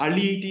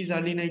 Early 80s,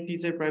 early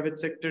 90s, private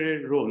sector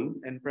role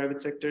and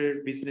private sector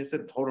business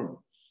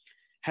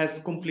has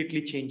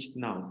completely changed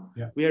now.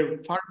 We are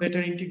far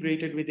better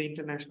integrated with the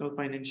international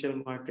financial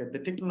market.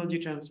 The technology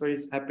transfer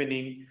is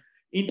happening.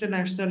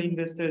 International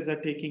investors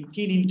are taking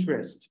keen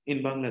interest in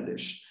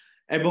Bangladesh.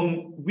 And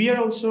we are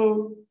also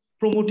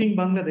promoting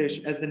Bangladesh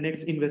as the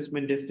next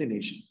investment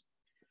destination.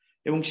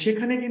 এবং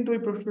সেখানে কিন্তু ওই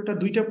প্রশ্নটা,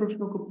 দুইটা প্রশ্ন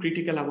খুব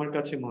critical আমার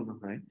কাছে মনে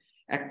হয়।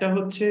 একটা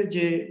হচ্ছে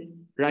যে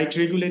right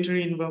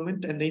regulatory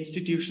environment and the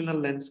institutional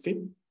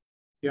landscape.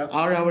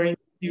 Are our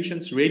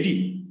institutions ready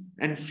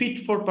and fit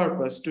for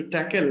purpose to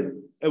tackle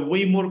a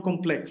way more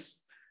complex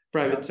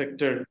private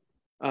sector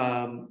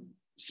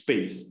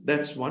space?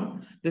 That's one.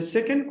 The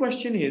second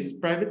question is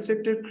private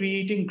sector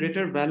creating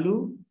greater value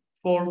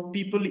for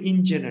people in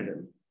general.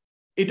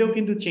 It'll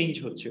kintu change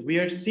hoche. We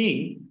are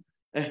seeing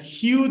a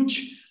huge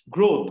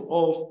growth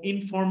of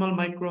informal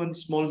micro and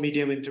small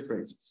medium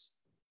enterprises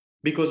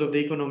because of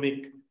the economic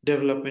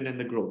development and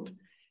the growth.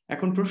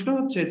 এখন প্রশ্ন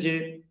হচ্ছে যে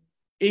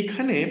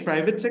এখানে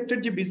private sector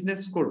যে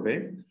business করবে,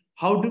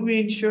 how do we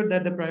ensure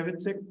that the private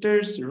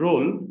sector's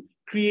role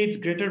creates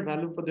greater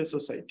value for the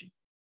society?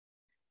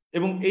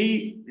 এবং এই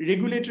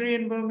regulatory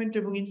environment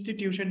এবং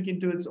ইনস্টিটিউশন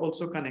কিন্তু ইটস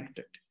অলসো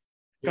কানেক্টেড।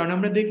 কারণ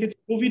আমরা দেখেছি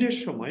কোভিড এর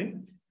সময়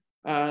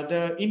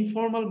the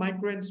informal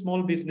micro and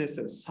small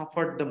businesses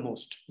suffered the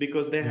most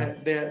because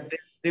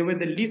they were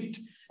the least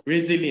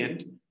resilient,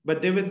 but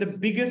they were the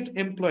biggest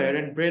employer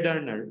and bread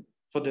earner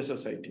for the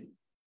society.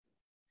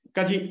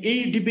 কাজে এই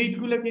debate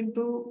গুলো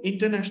কিন্তু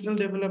international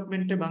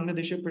ডেভেলপমেন্টে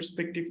বাংলাদেশের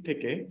পার্সপেক্টিভ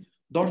থেকে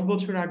 10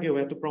 বছর আগেও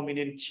এত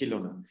প্রমিনেন্ট ছিল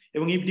না।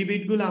 এবং এই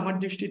ডিবেট গুলো আমার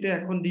দৃষ্টিতে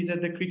এখন these are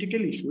the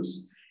critical issues,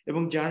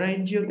 এবং যারা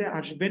এনজিওতে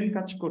আসবেন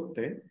কাজ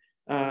করতে,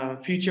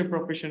 ফিউচার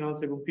প্রফেশনালস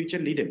এবং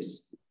ফিউচার লিডার্স,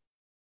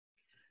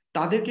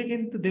 তাদেরকে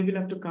কিন্তু they will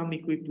have to come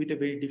equipped with a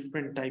very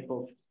different type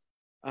of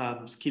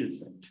skill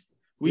set,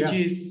 which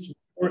is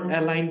more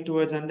aligned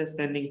towards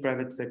understanding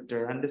private sector,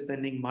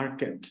 understanding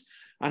market,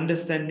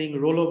 understanding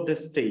role of the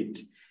state,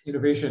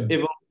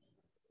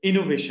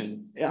 innovation,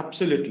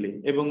 absolutely,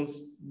 এবং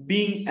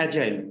being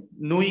agile,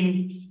 knowing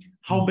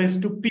how best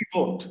to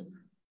pivot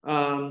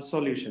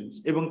solutions.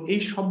 এবং এই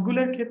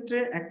সবগুলোর ক্ষেত্রে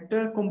একটা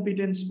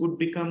competence would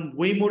become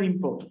way more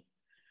important.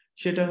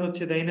 সেটা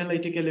হচ্ছে the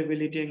analytical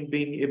ability and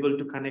being able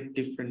to connect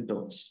different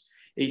dots.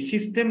 এই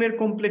সিস্টেমের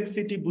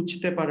কমপ্লেক্সিটি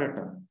বুঝতে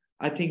পারাটা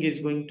I think is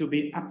going to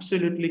be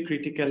absolutely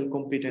critical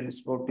competence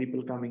for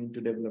people coming into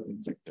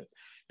development sector.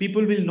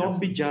 People will not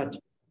be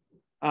judged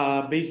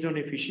based on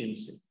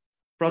efficiency.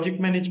 Project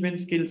management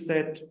skill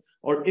set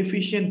or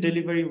efficient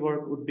delivery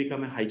work would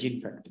become a hygiene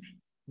factor.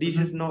 These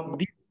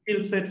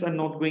skill sets are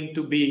not going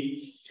to be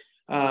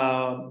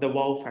the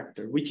wow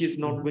factor, which is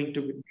not going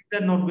to be,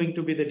 they're not going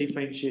to be the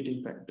differentiating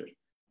factor.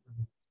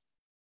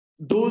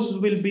 Those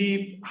will be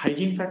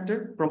hygiene factor,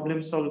 problem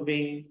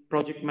solving,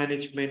 project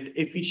management,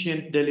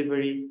 efficient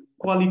delivery,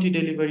 quality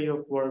delivery of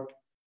work,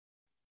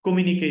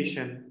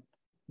 communication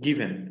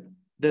given.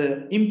 The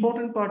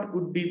important part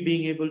would be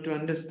being able to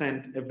understand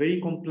a very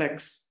complex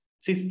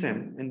system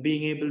and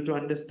being able to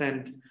understand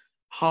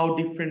how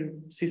different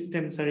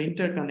systems are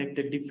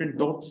interconnected, different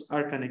dots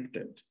are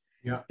connected.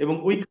 এবং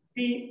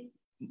ওইখানে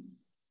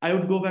I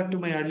would go back to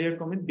my earlier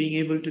comment, being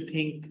able to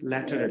think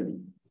laterally.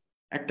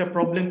 একটা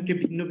প্রবলেমকে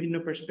ভিন্ন ভিন্ন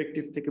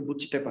perspective থেকে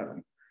বুঝতে পারা,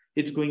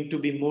 it's going to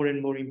be more and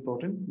more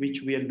important, which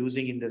we are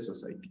losing in the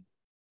society.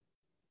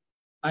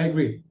 I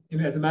agree.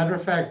 As a matter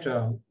of fact,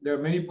 there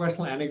are many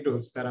personal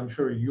anecdotes that I'm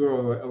sure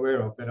you're aware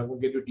of that I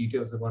won't get into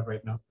details about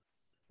right now.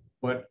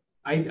 But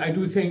I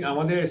do think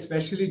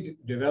especially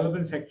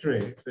development sector,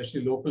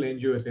 especially local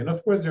NGOs, and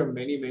of course there are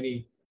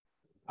many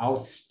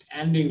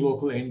outstanding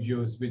local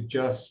NGOs with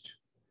just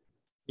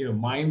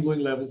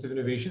mind-blowing levels of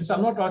innovation. So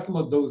I'm not talking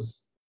about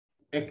those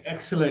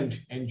excellent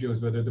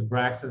NGOs, whether the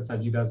Bracks and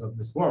Sajidas of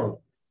this world.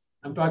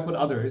 I'm talking about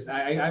others.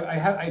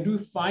 I do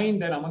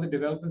find that among the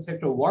development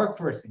sector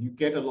workforce, you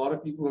get a lot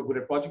of people who are good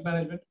at project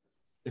management,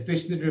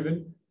 efficiency driven,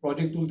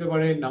 project tulte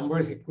pare,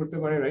 numbers hit korte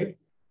pare, right?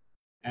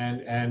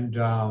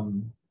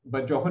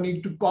 But যখন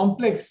একটু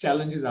complex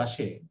challenges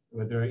আসে,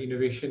 whether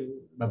innovation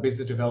or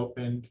business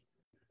development,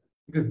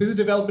 because business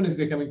development is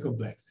becoming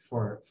complex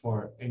for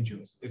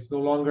NGOs. It's no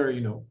longer,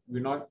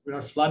 we're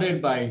not flooded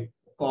by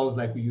calls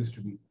like we used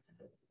to be.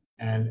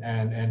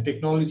 And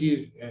technology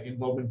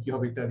involvement কি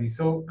হবে ইত্যাদি.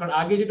 So কারণ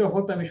আগে যেটা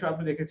হতো, আমি sure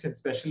আপনি দেখেছেন,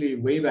 especially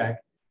way back,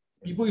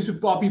 people used to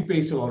copy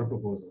paste a lot of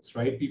proposals,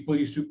 right? People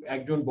used to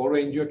একজন বড়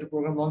NGO একটা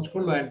program launch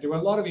করলো, and there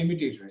were a lot of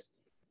imitators.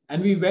 And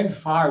we went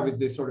far with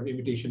this sort of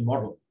imitation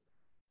model.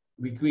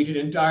 We created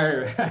entire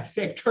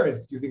sectors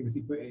using this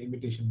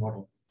imitation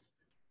model,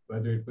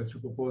 whether it was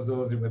through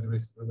proposals or whether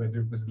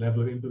it was the level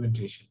of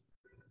implementation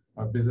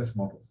or business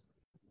models.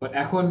 But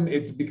এখন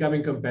it's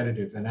becoming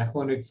competitive, and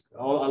এখন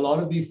a lot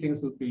of these things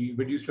will be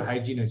reduced to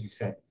hygiene, as you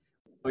said.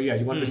 Oh yeah,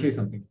 you wanted to say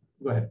something?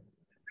 Go ahead.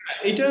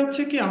 এটা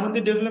হচ্ছে কি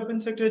আমাদের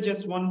development sector,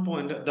 just one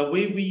point, the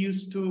way we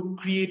used to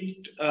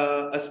create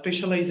a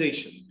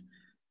specialization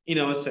in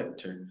our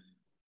sector.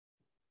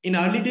 In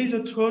early days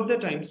or throughout the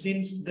time,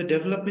 since the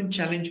development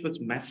challenge was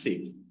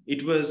massive,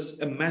 it was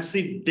a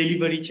massive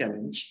delivery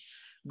challenge.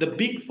 The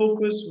big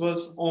focus was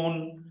on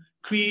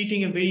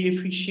creating a very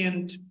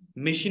efficient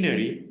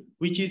machinery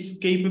which is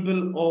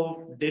capable of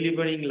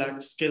delivering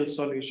large-scale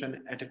solution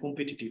at a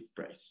competitive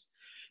price.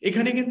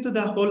 এখানে কিন্তু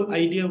the whole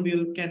idea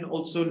can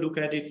also look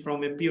at it from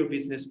a pure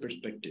business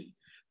perspective.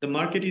 The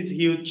market is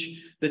huge,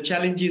 the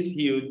challenge is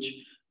huge.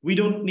 We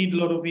don't need a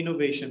lot of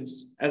innovations.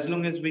 As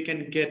long as we can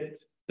get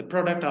the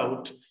product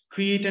out,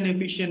 create an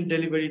efficient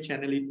delivery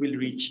channel, it will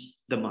reach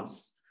the mass.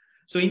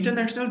 So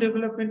international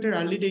development in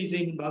early days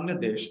in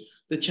Bangladesh,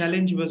 the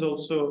challenge was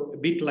also a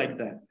bit like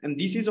that. And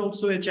this is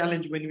also a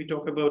challenge when we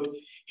talk about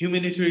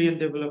humanitarian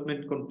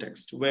development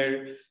context, where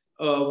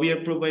we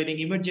are providing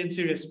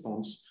emergency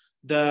response.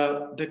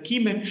 The key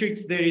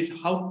metrics there is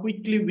how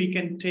quickly we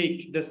can take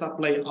the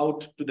supply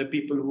out to the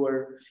people who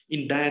are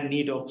in dire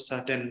need of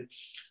certain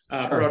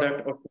product.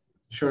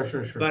 Sure.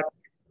 But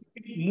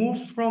move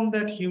from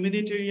that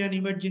humanitarian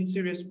emergency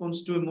response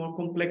to a more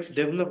complex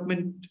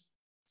development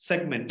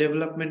segment,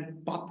 development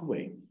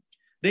pathway,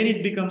 then it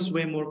becomes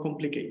way more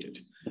complicated.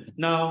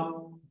 Now,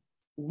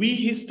 we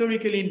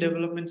historically in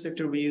development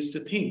sector, we used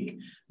to think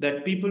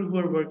that people who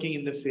are working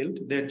in the field,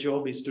 their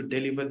job is to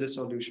deliver the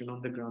solution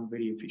on the ground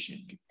very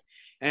efficiently.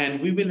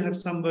 And we will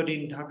have somebody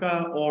in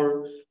Dhaka,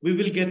 or we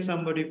will get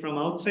somebody from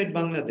outside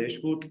Bangladesh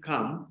who would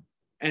come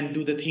and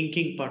do the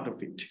thinking part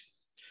of it.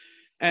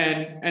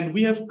 And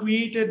we have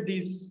created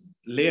these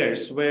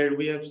layers where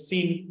we have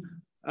seen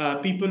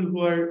people who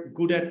are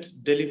good at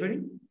delivery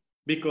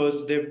because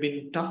they've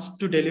been tasked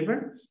to deliver.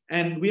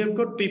 And we have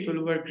got people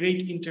who are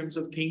great in terms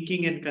of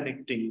thinking and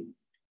connecting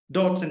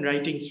dots and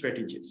writing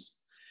strategies.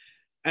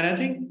 And I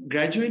think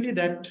gradually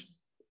that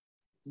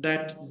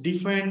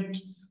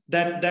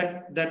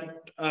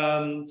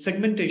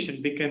segmentation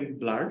became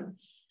blurred.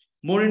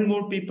 More and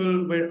more people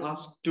were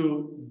asked to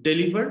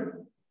deliver.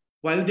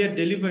 While they're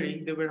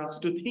delivering, they were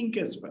asked to think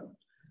as well.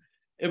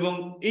 এবং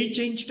এই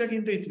চেঞ্জটা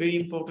কিন্তু it's very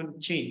important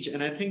change.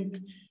 And I think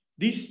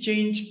this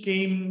change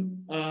came,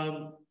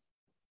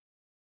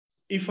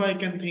 if I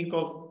can think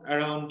of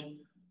around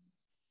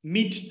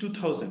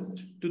mid-2000,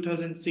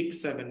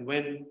 2006-7,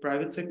 when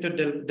private sector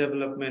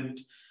development,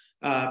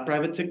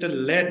 private sector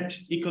led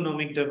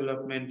economic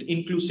development,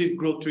 inclusive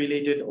growth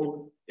related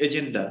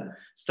agenda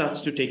starts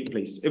to take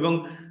place. এবং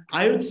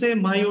I would say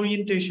my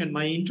orientation,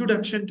 my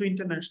introduction to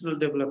international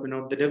development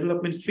or the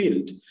development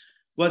field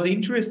was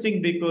interesting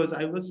because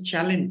I was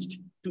challenged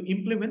to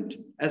implement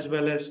as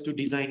well as to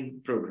design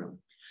program.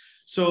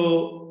 So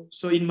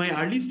in my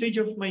early stage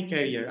of my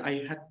career, I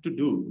had to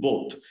do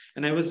both.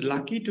 And I was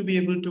lucky to be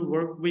able to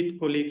work with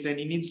colleagues and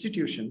in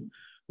institution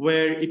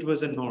where it was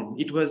a norm.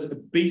 It was a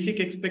basic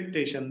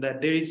expectation that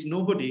there is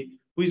nobody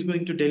who is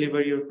going to deliver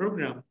your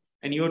program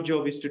and your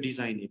job is to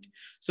design it.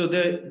 So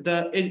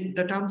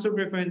the terms of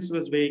reference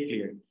was very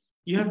clear.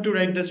 You have to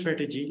write the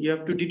strategy. You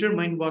have to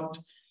determine what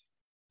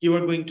you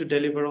are going to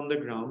deliver on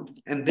the ground.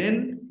 And then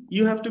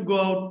you have to go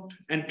out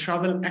and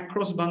travel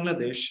across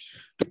Bangladesh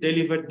to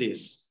deliver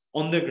this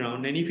on the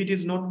ground. And if it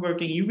is not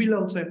working, you will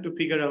also have to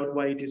figure out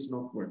why it is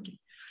not working.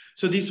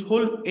 So this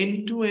whole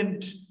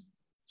end-to-end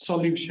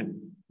solution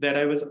that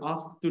I was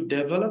asked to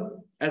develop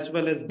as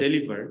well as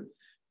deliver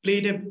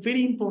played a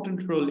very important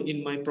role in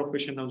my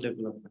professional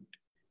development.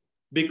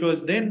 Because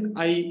then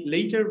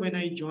later when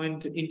I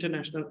joined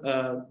international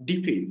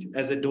DFID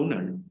as a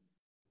donor,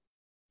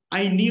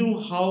 I knew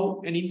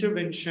how an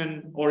intervention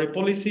or a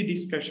policy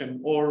discussion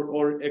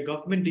or a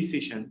government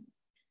decision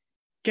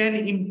can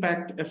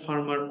impact a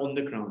farmer on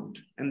the ground.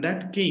 And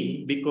that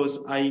came because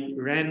I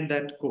ran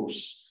that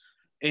course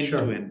end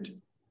to end.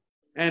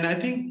 And I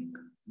think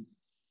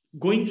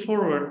going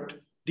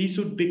forward, this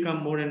would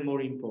become more and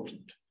more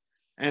important.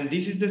 And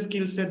this is the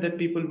skill set that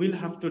people will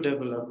have to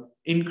develop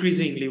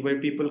increasingly, where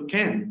people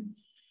can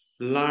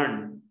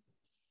learn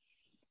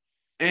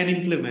and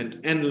implement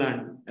and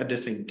learn at the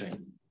same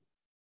time.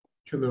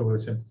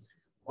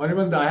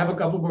 Anirban, I have a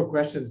couple more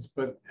questions,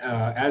 but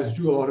as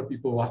do a lot of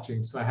people watching.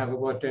 So I have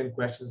about 10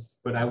 questions,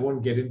 but I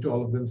won't get into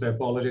all of them. So I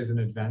apologize in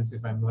advance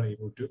if I'm not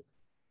able to.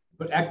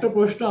 But Actor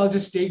Proshna, I'll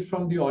just take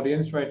from the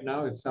audience right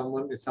now. It's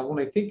someone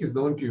I think is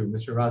known to you,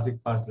 Mr. Razik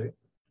Fazle.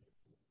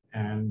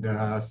 And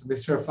so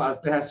Mr.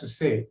 Fazle has to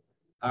say,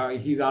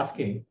 he's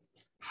asking,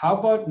 how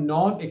about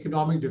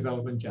non-economic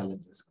development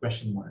challenges,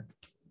 question mark.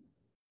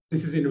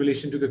 This is in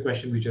relation to the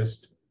question we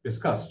just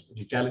discussed,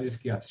 the challenges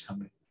ki aache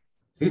samne.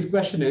 So his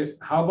question is,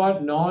 how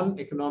about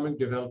non-economic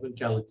development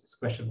challenges,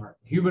 question mark,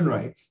 human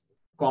rights,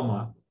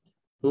 comma,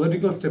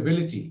 political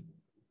stability,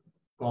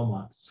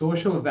 comma,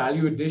 social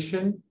value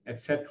addition,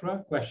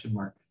 etc., question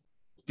mark.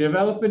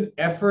 Development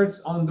efforts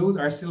on those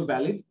are still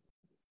valid.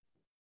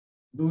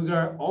 Those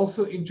are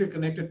also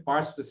interconnected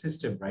parts of the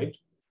system, right?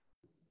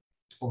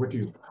 Over to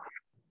you.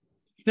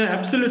 Yeah,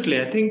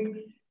 absolutely. I think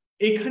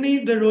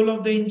ekhane the role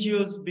of the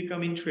NGOs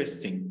become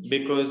interesting,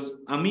 because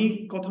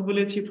ami kotha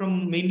bolechi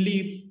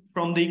mainly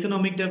from the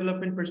economic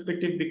development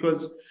perspective,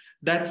 because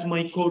that's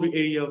my core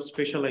area of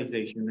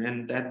specialization,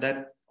 and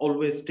that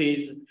always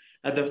stays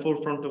at the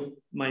forefront of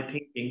my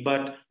thinking.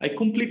 But I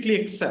completely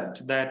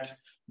accept that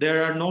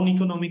there are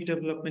non-economic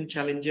development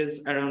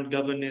challenges around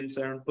governance,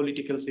 around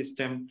political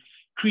system,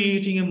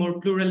 creating a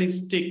more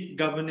pluralistic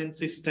governance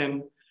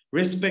system,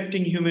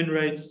 respecting human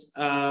rights,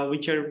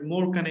 which are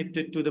more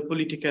connected to the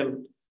political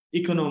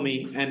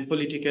economy and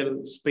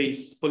political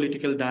space,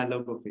 political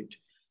dialogue of it.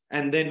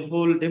 And then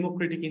whole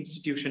democratic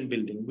institution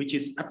building, which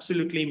is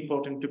absolutely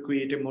important to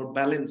create a more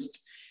balanced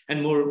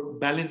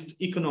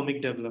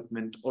economic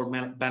development or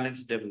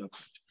balanced development.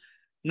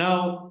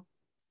 Now,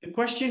 the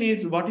question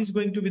is, what is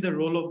going to be the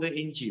role of the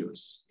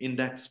NGOs in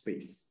that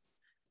space?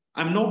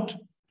 I'm not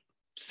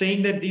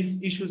saying that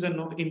these issues are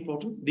not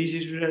important. These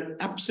issues are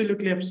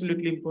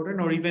absolutely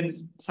important, or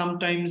even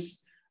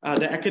sometimes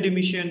the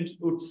academicians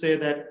would say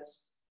that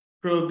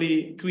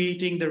probably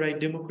creating the right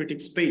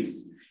democratic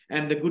space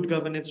and the good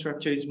governance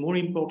structure is more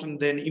important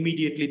than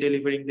immediately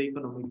delivering the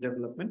economic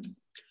development.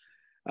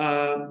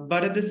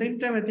 But at the same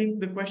time, I think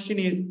the question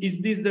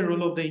is this the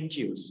role of the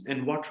NGOs,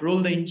 and what role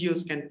the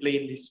NGOs can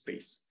play in this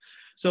space?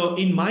 So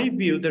in my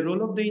view, the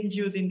role of the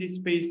NGOs in this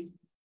space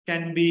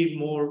can be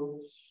more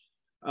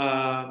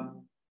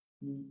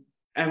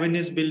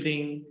awareness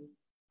building,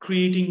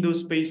 creating those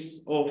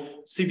space of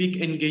civic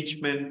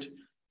engagement,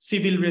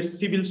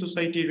 civil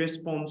society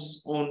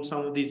response on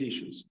some of these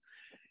issues.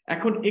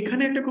 এখন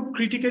এখানে একটা খুব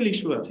critical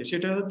issue আছে,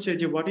 সেটা হচ্ছে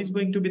যে what is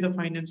going to be the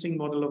financing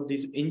model of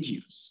these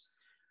NGOs,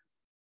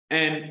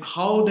 and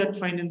how that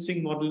financing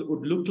model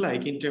would look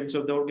like in terms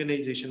of the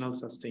organizational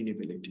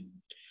sustainability.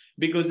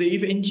 Because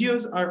if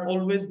NGOs are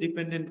always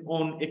dependent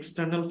on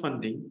external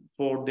funding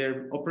for their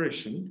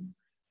operation,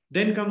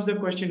 then comes the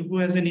question, who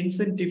has an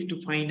incentive to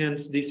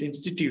finance this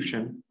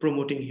institution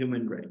promoting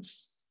human rights?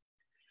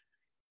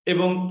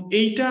 এবং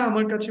এইটা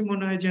আমার কাছে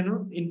মনে হয় যেন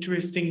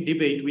interesting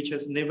debate which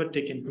has never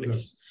taken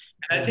place.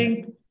 And I think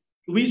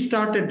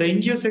the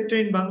NGO sector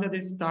in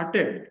Bangladesh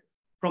started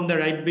from the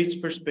right-based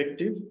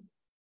perspective,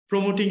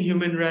 promoting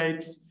human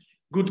rights,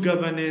 good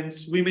governance,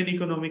 women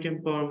economic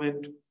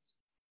empowerment.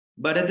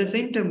 But at the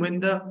same time, when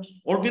the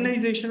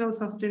organizational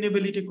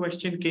sustainability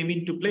question came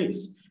into place,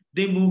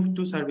 they moved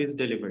to service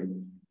delivery.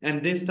 And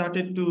they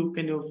started to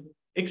kind of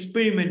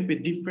experiment with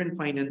different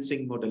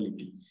financing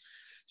modality.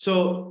 So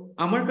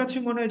আমার কাছে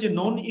মনে হয় যে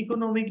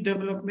non-economic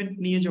development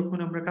নিয়ে যখন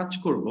আমরা কাজ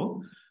করব,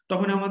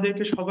 তখন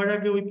আমাদেরকে সবার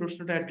আগে ওই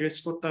প্রশ্নটা অ্যাড্রেস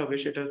করতে হবে,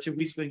 সেটা হচ্ছে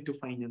who is going to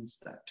finance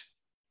that?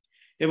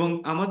 এবং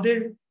আমাদের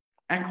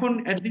এখন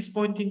at this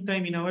point in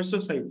time in our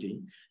society,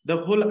 the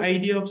whole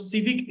idea of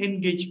civic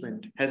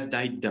engagement has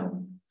died down.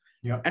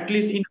 Yeah. At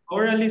least in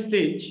our early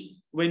stage,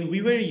 when we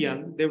were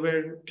young, there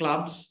were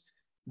clubs,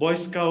 Boy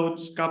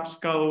Scouts, Cub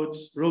Scouts,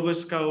 Rover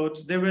Scouts.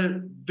 There were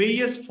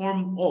various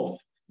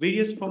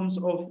forms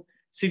of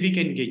civic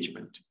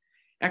engagement.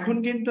 এখন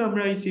কিন্তু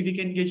আমরা এই civic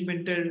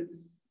engagemenটের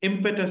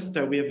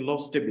impetus-টা we have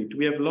lost a bit.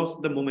 We have lost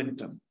the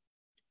momentum.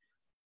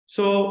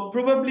 So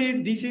probably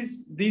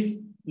these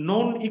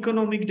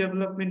non-economic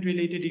development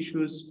related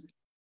issues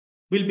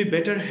will be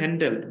better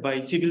handled by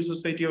civil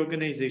society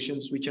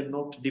organizations which are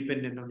not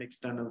dependent on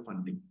external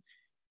funding.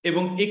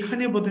 এবং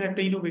এখানে বোধহয়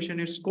একটা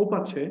ইনোভেশনের scope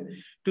আছে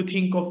to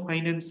think of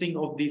financing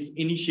of these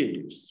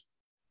initiatives.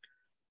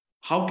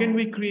 How can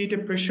we create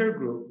a pressure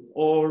group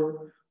or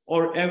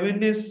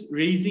awareness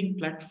raising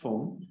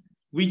platform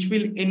which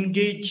will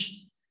engage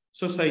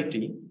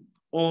society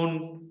on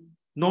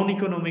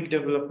non-economic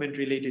development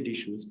related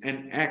issues and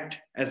act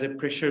as a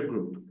pressure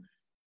group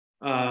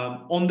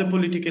on the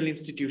political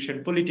institution,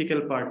 political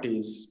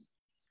parties,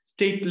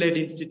 state-led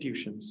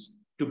institutions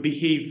to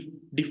behave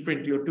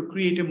differently or to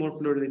create a more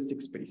pluralistic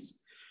space.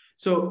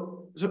 So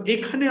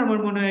এখানে আমার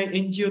মনে হয়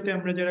NGO তে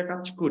আমরা যারা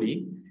কাজ করি,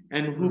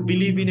 and who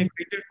believe in a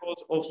greater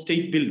cause of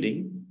state building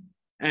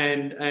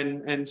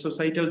and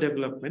societal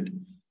development,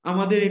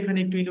 আমাদের এখানে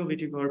একটু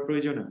ইনোভেটিভ হওয়ার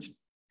প্রয়োজন আছে।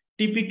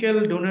 Typical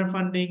donor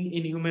funding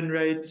in human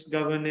rights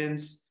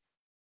governance,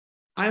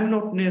 I'm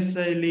not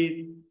necessarily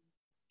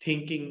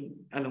thinking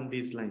along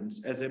these lines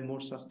as a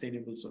more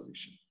sustainable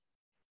solution.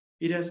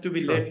 It has to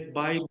be led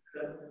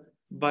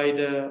by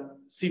the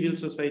civil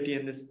society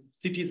and the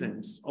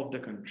citizens of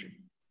the country.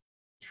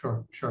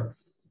 Sure.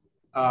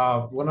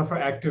 One of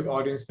our active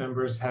audience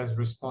members has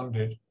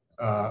responded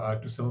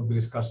to some of the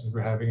discussions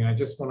we're having, and I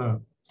just want to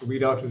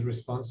read out his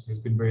response.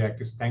 He's been very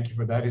active, so thank you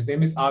for that. His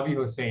name is Avi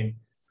Hossain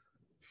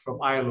from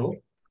ILO,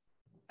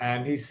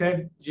 and he said,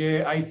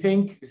 I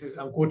think,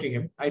 I'm quoting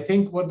him, I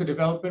think what the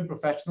development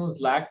professionals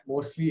lack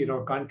mostly in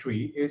our country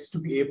is to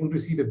be able to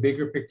see the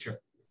bigger picture.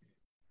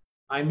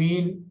 I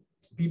mean,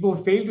 people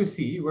fail to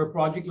see where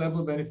project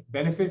level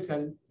benefits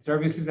and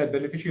services at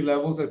beneficiary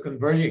levels are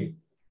converging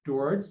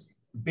towards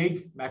big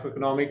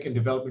macroeconomic and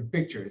development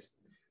pictures.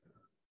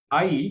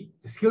 I.e.,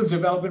 the skills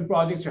development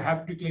projects are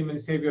happy to claim and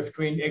say we have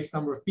trained X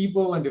number of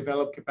people and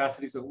developed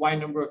capacities of Y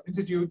number of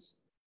institutes.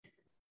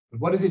 But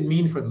what does it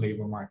mean for the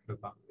labor market of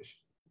Bangladesh?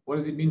 What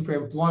does it mean for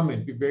employment?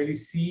 We barely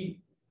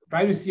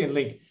try to see and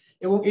link.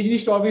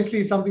 It obviously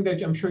is something that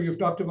I'm sure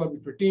you've talked about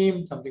with your team,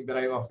 something that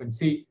I often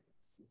see.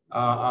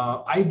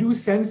 I do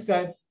sense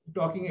that,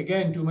 talking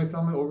again to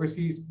myself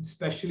overseas,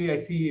 especially I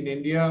see in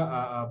India,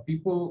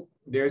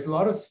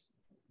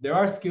 there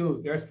are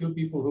skilled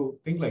people who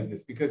think like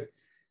this, because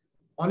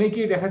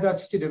অনেকেই দেখা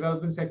যাচ্ছে যে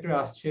development সেক্টরে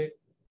আসছে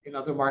in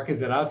other markets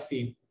that I've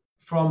seen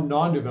from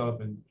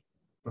non-development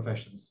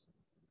professions,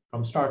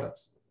 from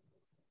startups,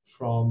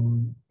 from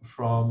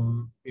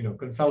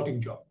consulting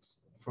jobs,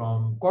 from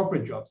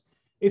corporate jobs.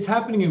 It's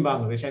happening in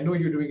Bangladesh. I know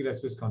you're doing it at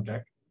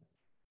Swisscontact.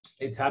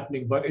 It's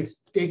happening, but it's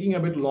taking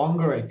a bit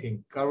longer, I think.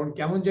 কারণ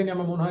কেমন জানি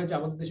আমার মনে হয় যে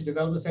আমাদের দেশে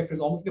development sector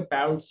is almost a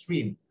parallel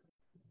stream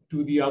to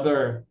the other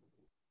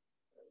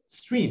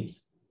streams,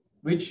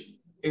 which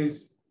is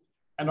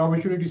an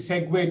opportunity to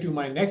segue to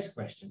my next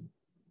question.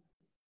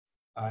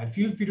 And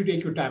feel free to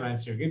take your time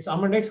answering it. So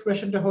our next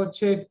question to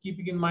hoche,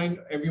 keeping in mind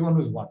everyone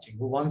who's watching,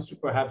 who wants to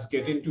perhaps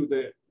get into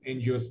the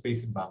NGO space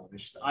in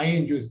Bangladesh, the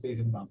INGO space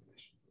in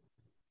Bangladesh.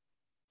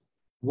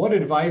 What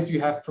advice do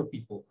you have for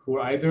people who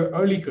are either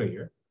early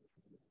career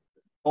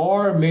or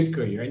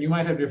mid-career, and you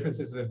might have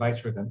differences of advice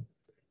for them,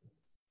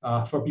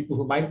 for people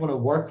who might want to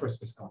work for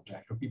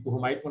Swisscontact, or people who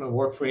might want to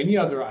work for any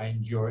other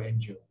INGO or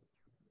NGO,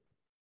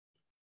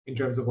 in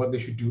terms of what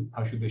they should do,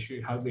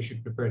 how they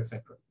should prepare, etc.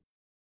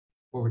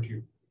 Over to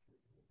you.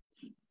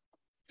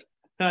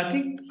 I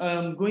think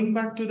going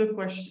back to the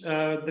question,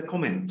 the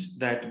comment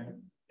that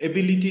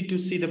ability to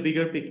see the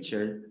bigger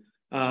picture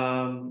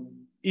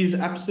is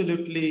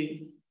absolutely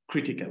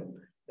critical.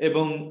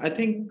 I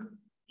think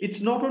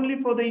it's not only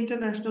for the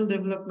international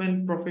development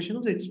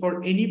professionals, it's for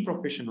any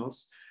professionals.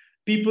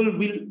 People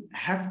will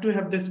have to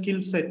have the skill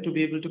set to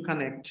be able to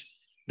connect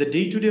the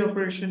day-to-day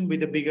operation with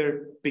the bigger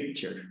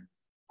picture.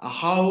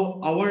 How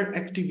our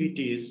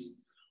activities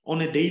on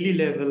a daily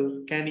level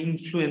can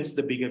influence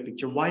the bigger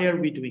picture. Why are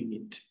we doing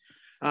it?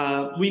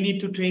 We need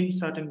to train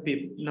certain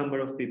number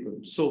of people.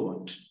 So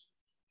what?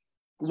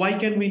 Why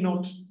can we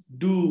not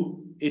do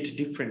it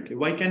differently?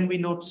 Why can we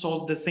not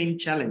solve the same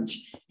challenge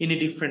in a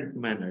different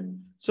manner?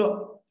 So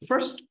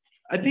first,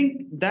 I think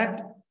that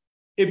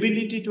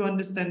ability to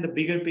understand the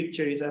bigger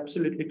picture is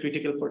absolutely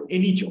critical for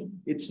any job.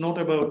 It's not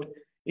about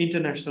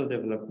international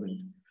development,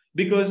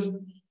 because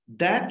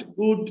that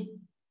would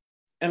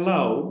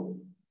allow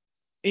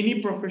any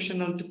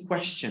professional to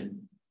question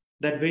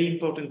that very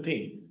important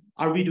thing.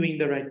 Are we doing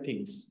the right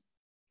things?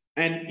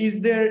 And is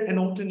there an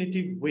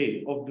alternative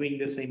way of doing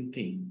the same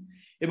thing?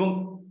 এবং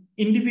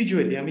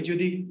individually, আমি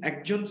যদি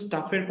একজন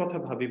স্টাফের কথা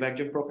ভাবি বা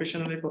একজন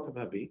প্রফেশনালের কথা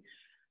ভাবি,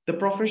 the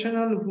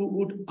professional who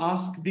would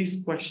ask this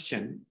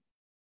question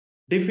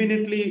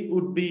definitely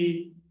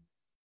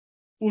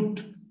would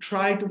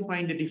try to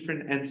find a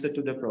different answer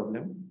to the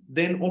problem.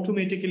 Then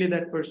automatically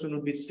that person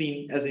would be seen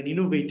as an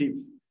innovative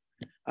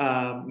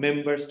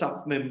staff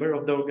member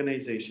of the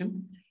organization,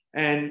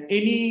 and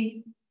any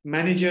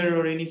manager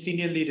or any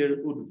senior leader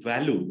would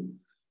value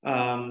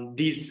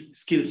these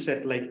skill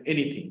set like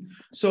anything.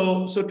 So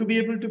to be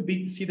able to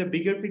see the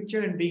bigger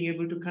picture and being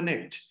able to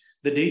connect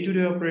the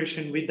day-to-day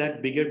operation with that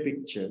bigger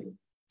picture,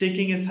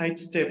 taking a side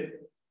step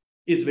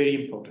is very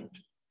important.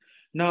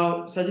 Now,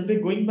 Sajid,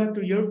 going back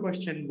to your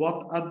question, what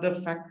are the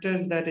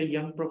factors that a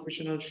young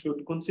professional should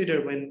consider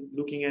when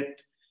looking at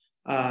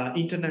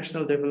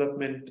international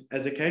development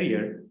as a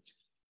career?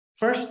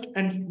 First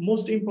and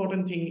most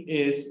important thing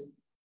is,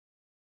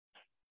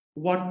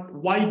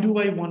 why do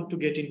I want to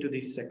get into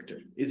this sector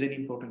is an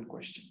important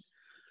question.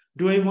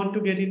 Do I want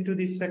to get into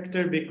this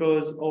sector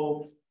because of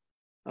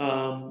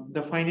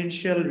the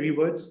financial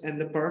rewards and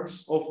the perks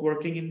of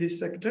working in this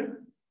sector?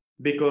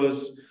 Because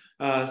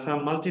some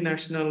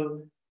multinational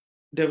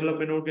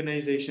development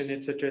organization,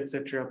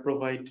 etc.,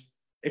 provide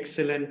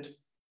excellent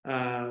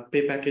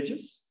pay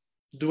packages.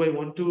 Do I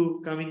want to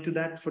come into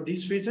that for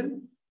this reason?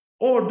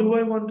 Or do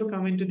I want to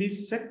come into this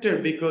sector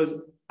because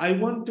I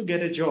want to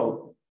get a job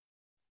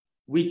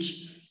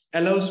which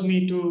allows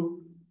me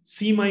to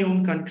see my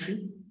own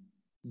country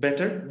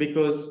better,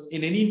 because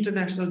in any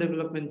international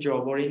development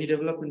job or any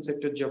development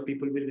sector job,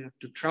 people will have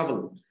to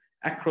travel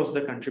across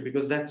the country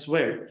because that's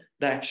where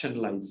the action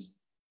lies.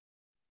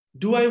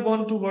 Do I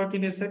want to work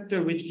in a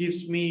sector which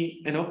gives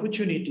me an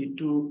opportunity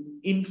to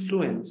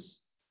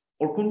influence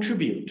or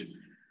contribute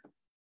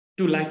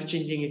to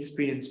life-changing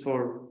experience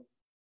for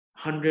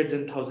hundreds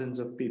and thousands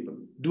of people?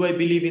 Do I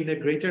believe in the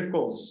greater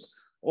cause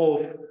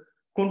of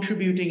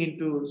contributing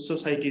into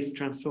society's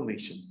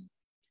transformation?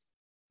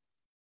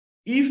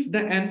 If the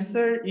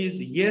answer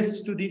is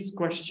yes to this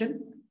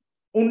question,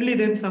 only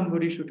then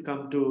somebody should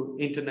come to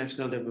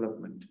international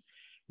development.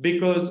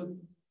 Because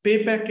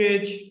pay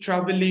package,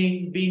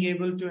 traveling, being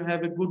able to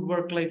have a good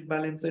work-life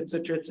balance,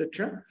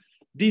 etc.,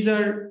 these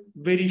are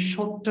very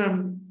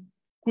short-term,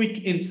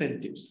 quick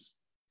incentives.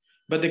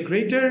 But the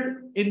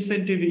greater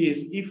incentive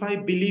is if I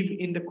believe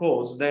in the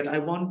cause that I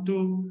want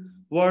to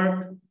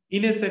work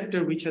in a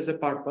sector which has a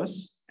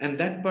purpose, and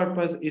that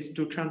purpose is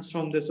to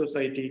transform the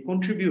society,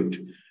 contribute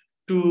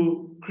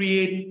to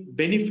create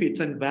benefits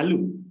and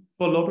value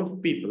for a lot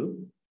of people.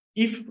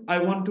 If I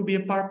want to be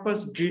a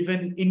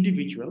purpose-driven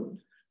individual,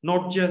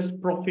 not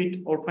just profit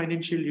or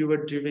financial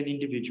reward-driven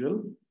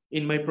individual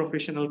in my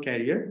professional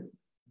career,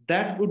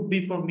 that would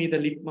be for me the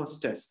litmus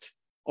test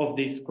of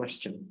this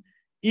question.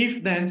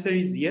 If the answer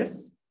is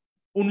yes,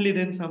 only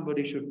then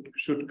somebody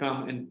should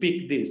come and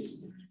pick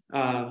this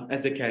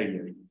as a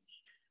career.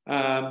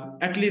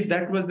 At least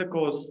that was the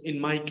cause in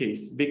my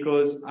case,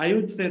 because I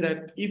would say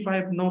that if I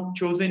have not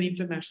chosen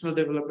international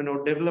development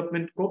or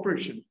development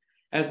cooperation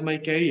as my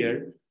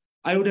career,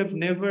 I would have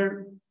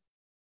never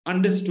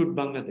understood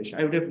Bangladesh.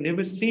 I would have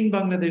never seen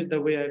Bangladesh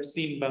the way I've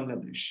seen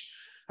Bangladesh.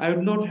 I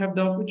would not have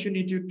the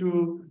opportunity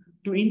to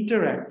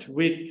interact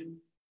with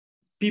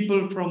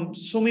people from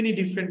so many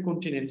different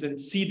continents and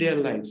see their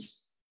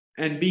lives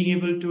and being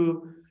able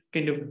to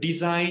kind of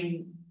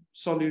design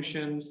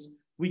solutions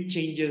which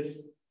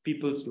changes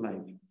people's life.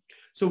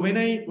 So when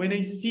I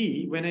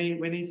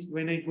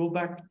go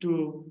back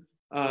to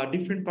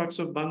different parts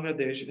of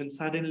Bangladesh, and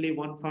suddenly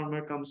one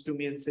farmer comes to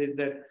me and says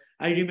that,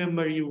 I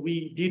remember you,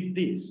 we did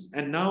this,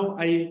 and now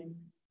I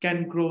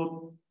can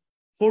grow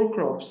 4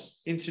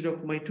 crops instead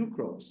of my 2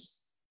 crops.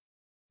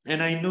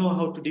 And I know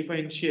how to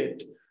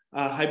differentiate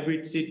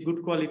hybrid seed,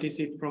 good quality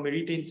seed from a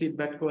retained seed,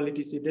 bad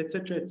quality seed,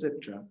 etc.,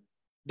 etc.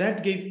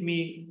 That gave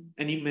me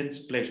an immense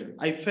pleasure.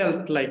 I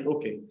felt like,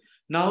 okay,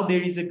 now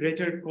there is a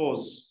greater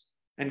cause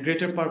and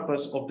greater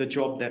purpose of the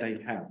job that I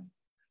have.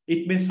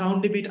 It may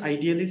sound a bit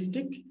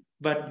idealistic,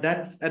 but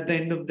that's at the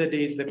end of the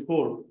day is the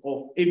core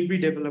of every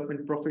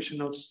development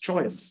professional's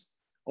choice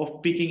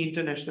of picking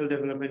international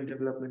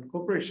development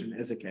cooperation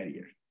as a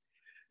career.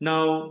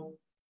 Now,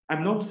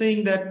 I'm not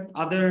saying that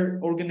other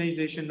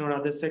organizations or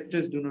other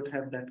sectors do not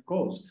have that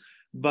cause,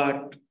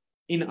 but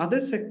in other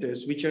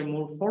sectors which are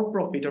more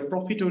for-profit or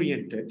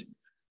profit-oriented,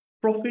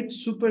 profit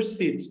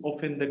supersedes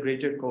often the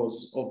greater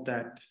cause of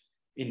that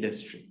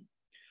industry.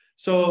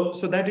 So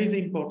that is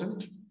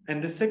important.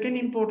 And the second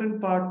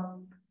important part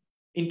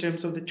in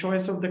terms of the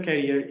choice of the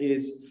career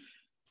is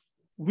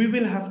we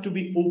will have to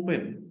be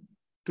open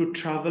to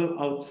travel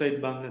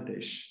outside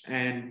Bangladesh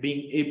and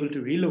being able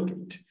to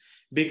relocate.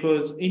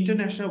 Because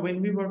international,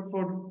 when we work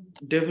for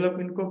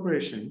development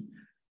cooperation,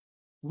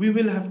 we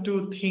will have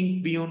to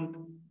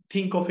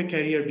think of a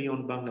career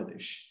beyond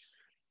Bangladesh.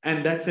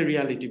 And that's a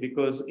reality,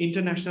 because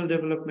international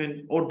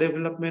development or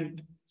development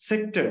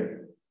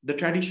sector, the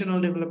traditional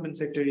development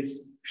sector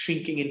is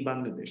shrinking in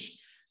Bangladesh.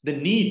 The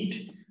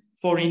need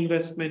for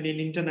investment in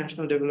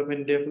international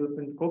development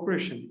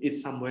cooperation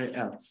is somewhere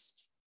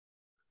else.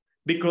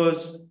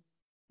 Because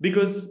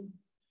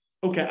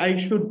okay,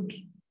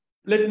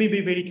 let me be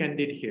very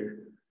candid here.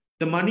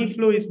 The money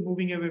flow is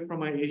moving away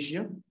from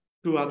Asia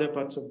to other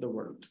parts of the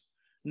world.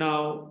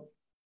 Now,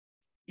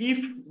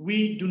 if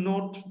we do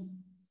not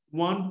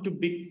want to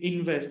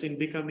invest in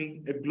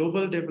becoming a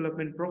global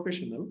development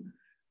professional,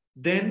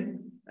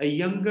 then a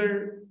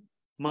younger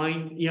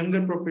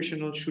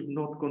professional should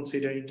not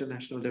consider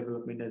international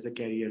development as a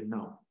career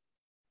now,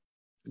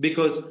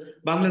 because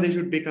Bangladesh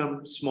would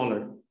become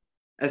smaller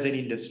as an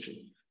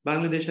industry.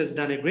 Bangladesh has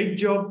done a great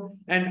job,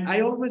 and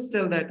I always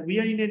tell that we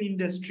are in an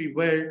industry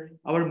where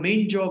our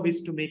main job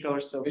is to make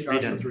ourselves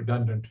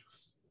redundant.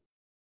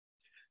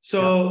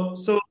 So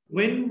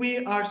when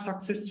we are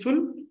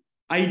successful,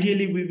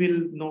 ideally we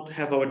will not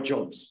have our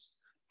jobs.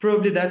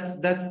 Probably that's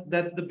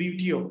the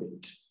beauty of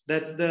it.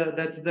 That's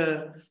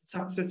the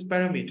success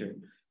parameter.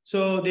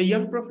 So the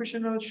young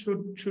professional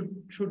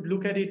should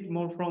look at it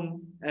more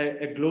from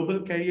a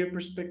global career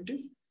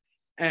perspective,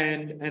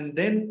 and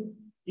then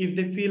if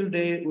they feel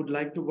they would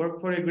like to work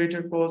for a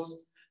greater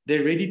cause,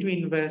 they're ready to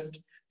invest,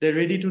 they're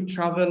ready to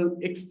travel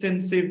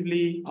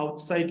extensively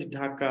outside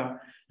Dhaka,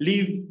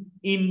 live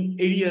in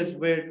areas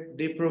where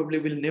they probably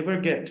will never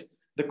get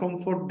the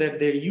comfort that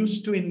they're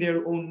used to in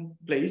their own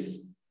place.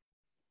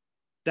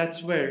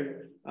 That's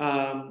where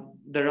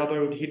the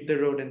rubber would hit the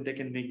road and they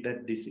can make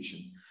that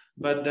decision.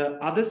 But the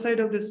other side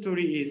of the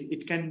story is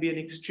it can be an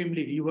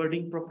extremely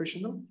rewarding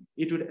professional.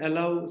 It would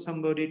allow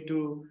somebody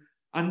to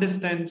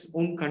understand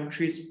own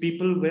country's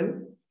people well.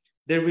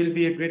 There will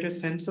be a greater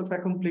sense of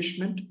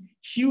accomplishment,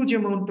 huge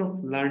amount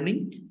of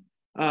learning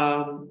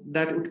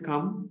that would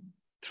come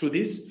through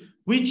this,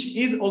 which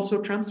is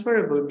also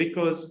transferable,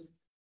 because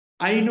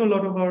I know a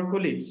lot of our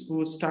colleagues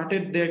who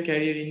started their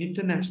career in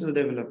international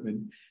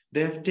development.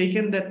 They have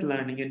taken that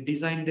learning and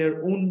designed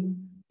their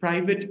own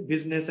private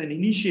business and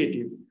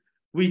initiative,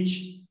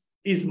 which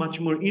is much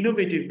more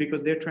innovative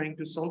because they're trying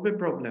to solve a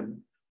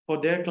problem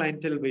for their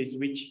clientele base,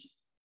 which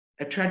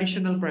a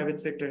traditional private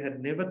sector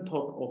had never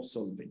thought of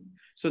solving.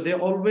 So they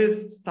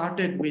always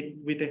started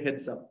with a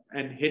heads up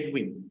and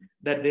headwind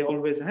that they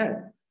always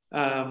had.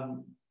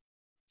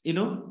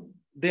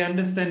 They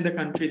understand the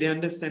country, they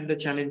understand the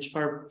challenge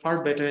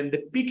far better, and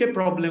they pick a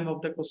problem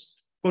of the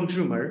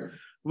consumer,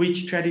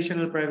 which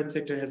traditional private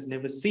sector has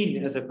never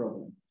seen as a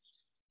problem.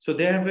 So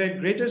they have a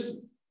greater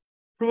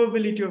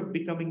probability of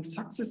becoming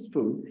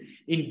successful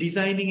in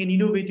designing an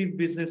innovative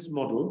business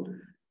model,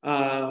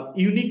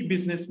 unique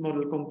business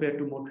model compared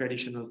to more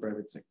traditional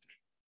private sector.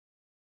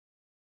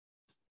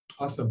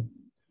 Awesome.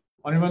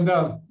 I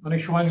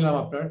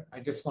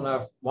just want to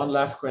have one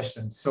last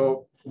question.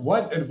 So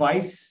what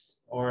advice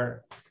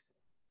or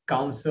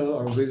counsel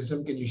or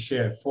wisdom can you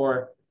share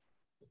for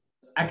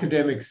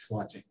academics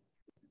watching,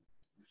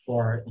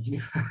 for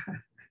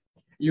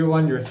you're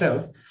one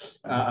yourself,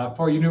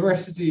 for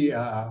university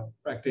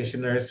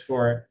practitioners,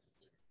 for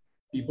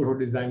people who are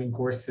designing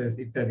courses,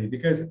 etc.?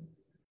 Because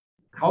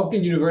how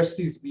can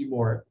universities be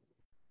more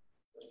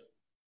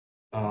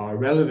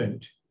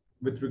relevant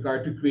with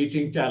regard to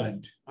creating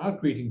talent,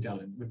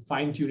 with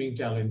fine-tuning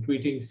talent,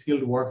 creating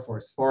skilled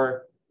workforce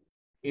for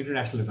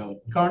international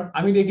development?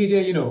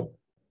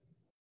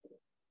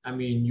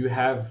 You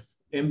have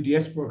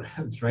MDS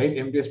programs, right?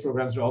 MDS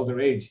programs are all the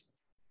rage,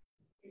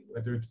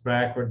 whether it's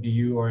BRAC or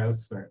DU or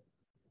elsewhere.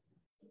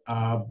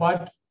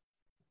 But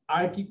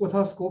for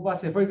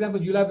example,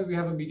 ULAB, we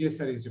have a media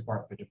studies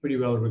department, a pretty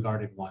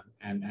well-regarded one,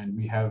 and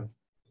we have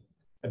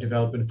a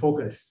development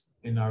focus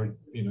in our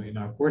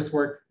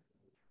coursework.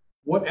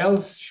 What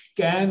else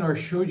can or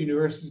should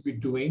universities be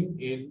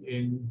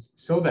doing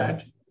so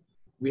that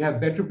we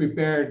have better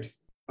prepared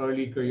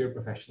early career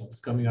professionals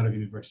coming out of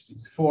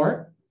universities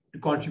to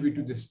contribute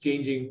to this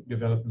changing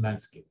development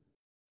landscape?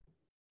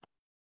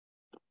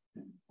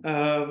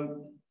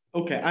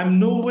 Okay, I'm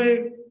no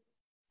way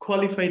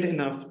qualified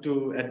enough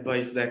to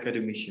advise the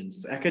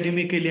academicians.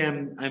 Academically,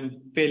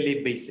 I'm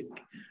fairly basic.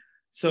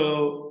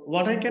 So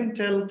what I can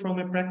tell from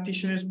a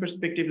practitioner's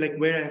perspective, like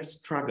where I have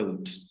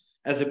struggled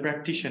as a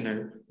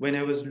practitioner when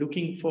I was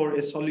looking for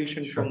a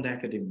solution from the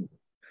academy.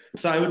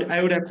 So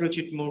I would approach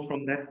it more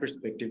from that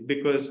perspective,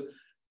 because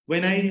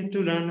when I had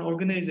to run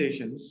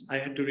organizations, I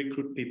had to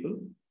recruit people,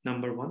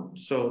 number one.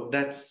 So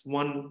that's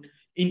one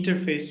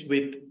interface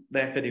with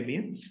the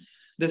academia.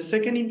 The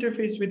second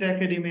interface with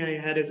academia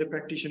I had as a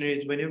practitioner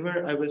is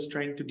whenever I was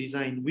trying to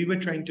design, we were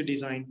trying to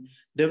design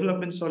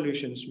development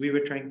solutions, we were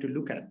trying to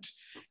look at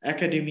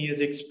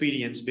academia's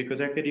experience, because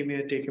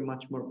academia take a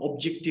much more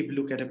objective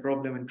look at a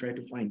problem and try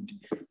to find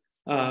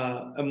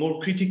a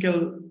more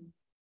critical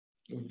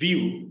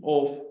view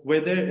of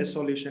whether a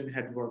solution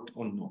had worked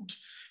or not.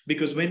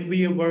 Because when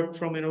we work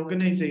from an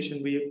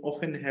organization, we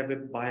often have a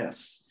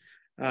bias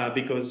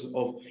because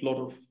of a lot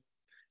of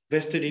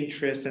vested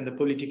interest and the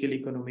political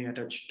economy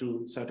attached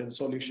to certain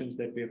solutions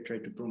that we have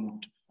tried to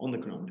promote on the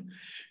ground.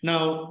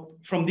 Now,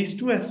 from these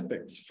two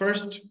aspects,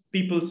 first,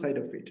 people side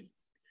of it,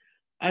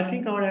 I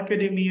think our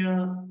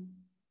academia,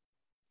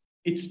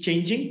 it's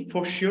changing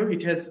for sure.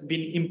 It has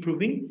been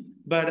improving,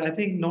 but I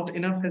think not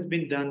enough has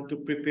been done to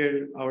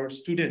prepare our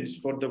students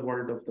for the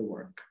world of the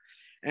work.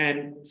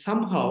 And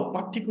somehow,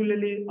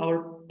 particularly our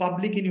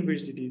public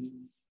universities,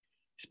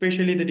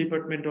 especially the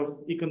Department of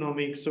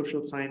Economics,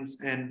 Social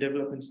Science, and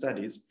Development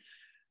Studies,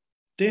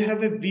 they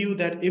have a view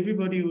that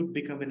everybody would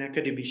become an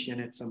academician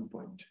at some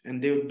point,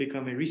 and they would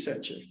become a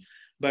researcher.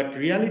 But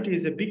reality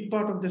is a big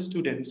part of the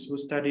students who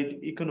studied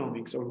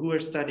economics or who are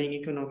studying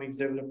economics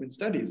development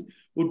studies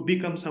would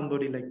become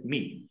somebody like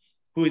me,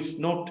 who is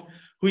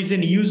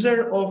an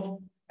user of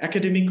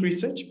academic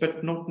research,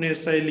 but not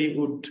necessarily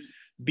would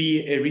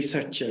be a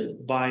researcher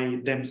by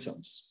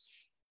themselves,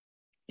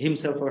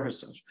 himself or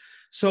herself.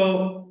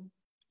 So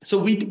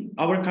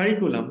our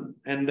curriculum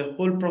and the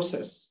whole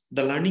process,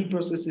 the learning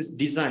process is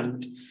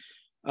designed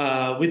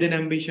with an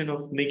ambition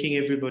of making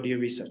everybody a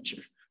researcher.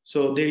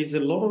 So there is a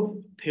lot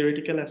of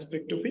theoretical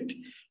aspect of it,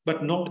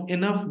 but not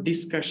enough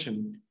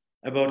discussion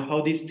about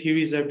how these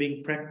theories are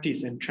being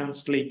practiced and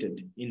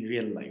translated in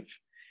real life.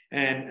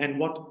 And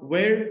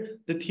where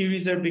the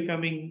theories are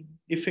becoming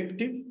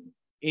effective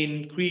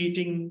in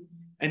creating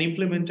an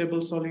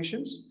implementable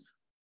solution,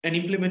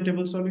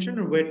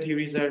 or where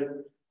theories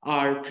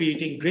are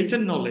creating greater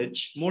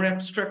knowledge, more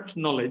abstract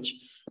knowledge,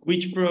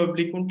 which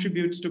probably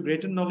contributes to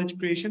greater knowledge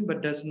creation,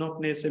 but does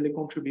not necessarily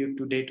contribute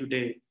to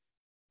day-to-day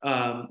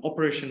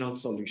operational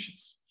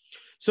solutions.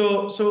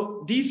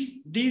 So this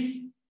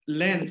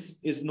lens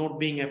is not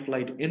being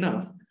applied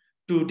enough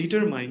to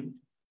determine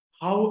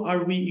how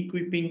are we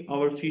equipping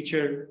our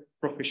future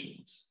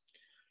professionals?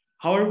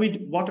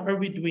 What are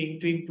we doing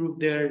to improve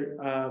their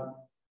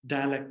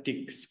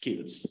dialectic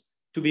skills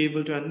to be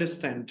able to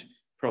understand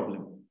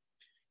problem?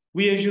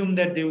 We assume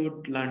that they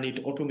would learn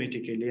it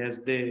automatically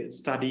as they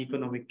study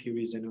economic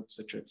theories and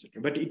etc.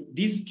 But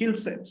these skill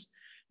sets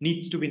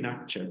needs to be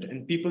nurtured,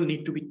 and people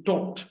need to be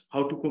taught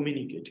how to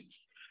communicate.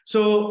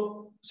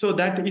 So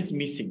that is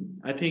missing.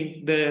 I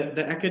think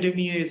the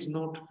academia is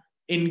not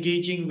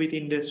engaging with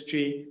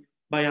industry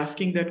by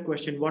asking that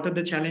question: what are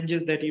the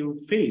challenges that you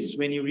face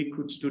when you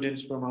recruit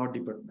students from our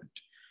department?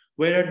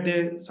 Where are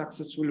they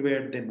successful? Where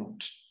are they not?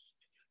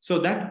 So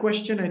that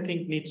question, I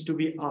think, needs to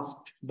be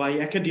asked by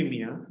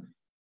academia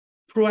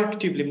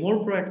proactively, more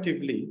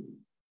proactively,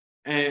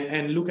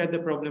 and look at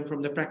the problem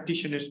from the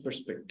practitioner's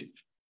perspective.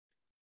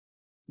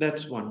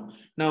 That's one.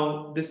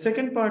 Now, the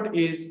second part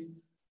is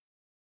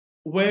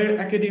where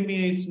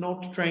academia is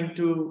not trying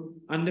to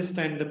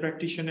understand the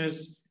practitioner's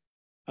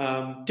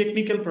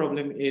technical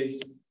problem is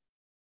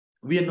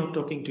we are not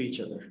talking to each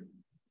other.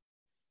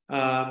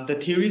 The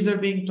theories are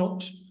being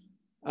taught,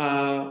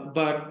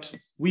 but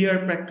we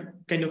are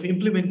kind of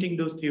implementing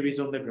those theories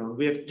on the ground.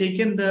 We have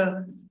taken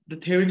the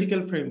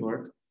theoretical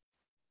framework,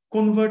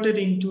 converted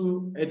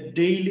into an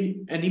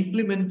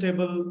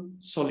implementable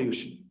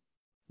solution.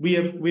 We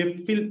have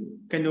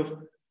kind of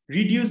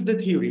reduced the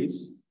theories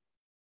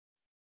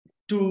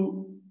to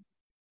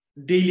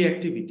daily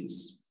activities.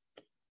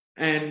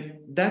 And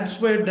that's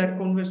where that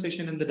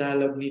conversation and the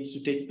dialogue needs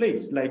to take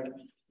place. Like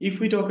if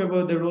we talk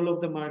about the role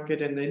of the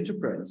market and the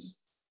enterprise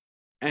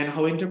and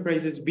how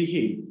enterprises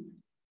behave,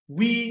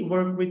 we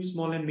work with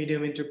small and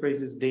medium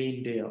enterprises day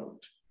in, day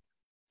out.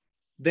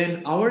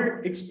 Then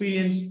our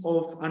experience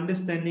of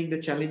understanding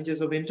the challenges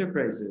of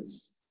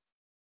enterprises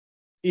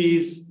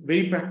is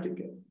very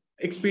practical.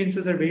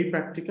 Experiences are very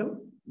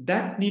practical.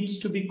 That needs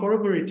to be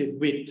corroborated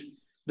with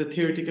the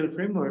theoretical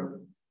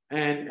framework,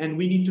 and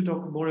we need to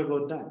talk more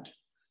about that.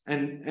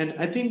 And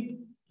I think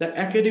the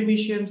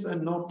academicians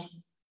are not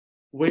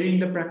wearing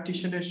the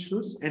practitioner's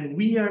shoes, and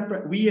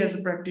we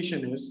as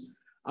practitioners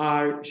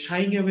are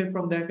shying away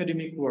from the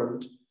academic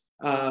world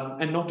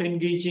and not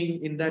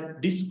engaging in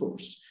that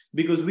discourse,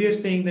 because we are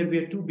saying that we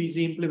are too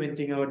busy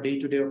implementing our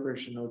day-to-day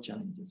operational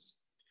challenges.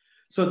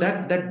 So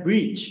that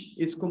bridge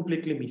is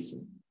completely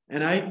missing.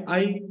 And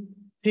I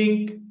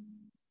think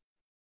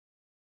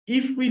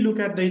if we look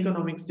at the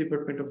economics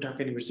department of Dhaka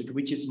University,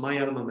 which is my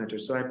alma mater,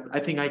 so I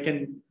think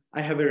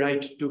I have a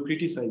right to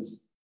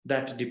criticize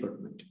that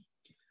department.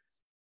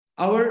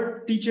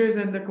 Our teachers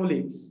and the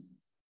colleagues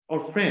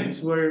or friends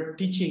who are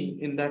teaching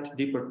in that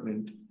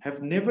department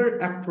have never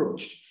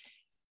approached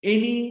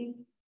any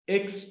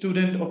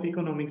ex-student of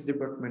economics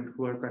department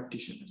who are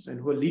practitioners and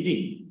who are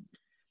leading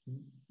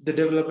the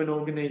development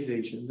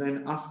organizations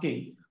and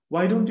asking,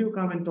 why don't you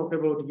come and talk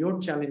about your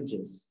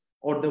challenges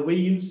or the way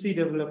you see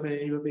development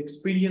and you have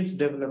experienced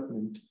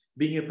development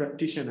being a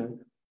practitioner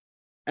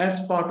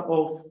as part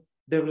of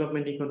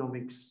development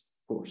economics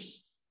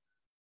course?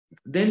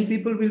 Then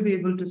people will be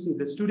able to see,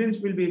 the students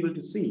will be able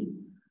to see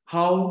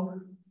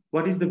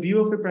what is the view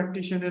of a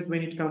practitioner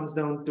when it comes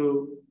down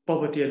to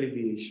poverty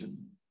alleviation,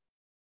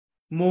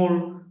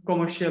 more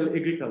commercial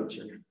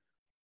agriculture,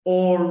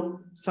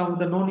 or some of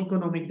the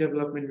non-economic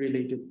development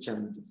related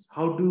challenges.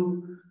 How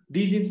do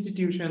these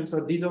institutions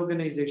or these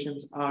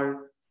organizations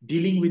are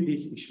dealing with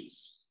these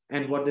issues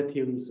and what the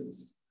theory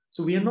says?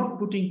 So we are not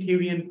putting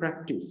theory and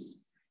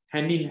practice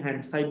hand in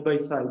hand, side by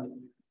side,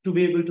 to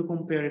be able to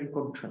compare and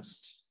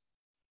contrast.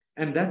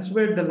 And that's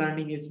where the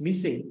learning is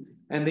missing.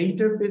 And the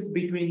interface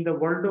between the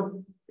world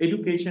of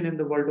education and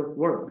the world of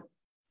work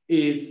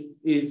is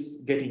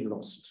getting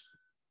lost.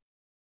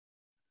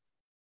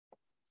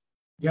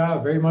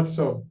 Yeah, very much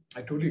so.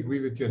 I totally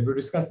agree with you. And we're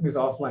discussing this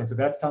offline. So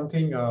that's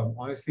something,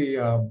 honestly,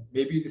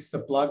 maybe this is a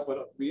plug,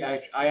 but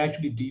I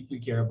actually deeply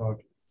care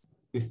about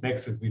this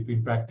nexus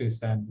between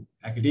practice and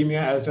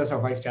academia, as does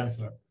our Vice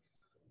Chancellor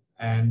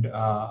and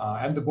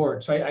the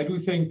board. So I do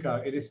think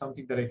it is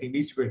something that I think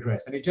needs to be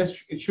addressed. And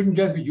it shouldn't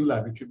just be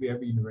ULAB, it should be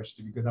every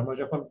university, because I'm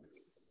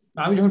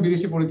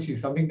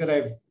something that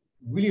I've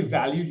really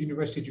valued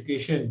university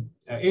education,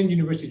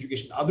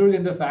 other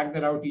than the fact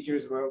that our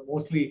teachers were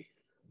mostly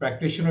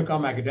practitioner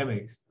come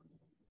academics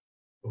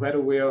who had a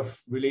way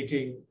of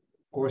relating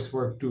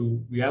coursework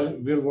to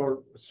real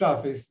world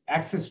stuff, is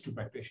access to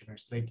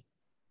practitioners. Like,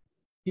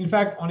 in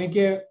fact,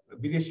 অনেকে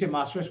বিদেশে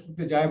masters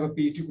করতে যায় বা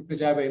PhD করতে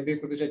যায় বা MBA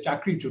করতে যায়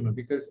চাকরির জন্য,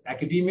 because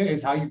academia is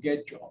how you get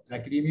jobs.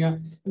 Academia,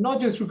 not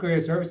just through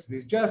career services,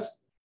 is just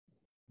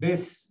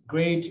this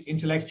great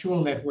intellectual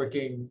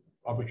networking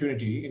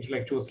opportunity,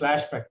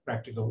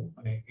 intellectual/practical,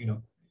 you know.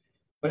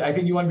 But I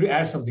think you want to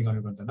add something on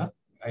it, no?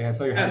 I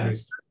saw your hand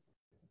raised.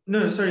 No,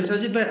 sorry,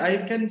 Sajid, but I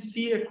can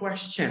see a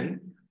question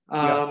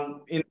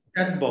in the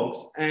chat box,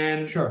 and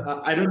sure.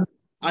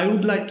 I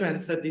would like to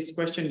answer this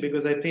question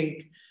because I think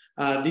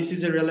this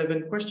is a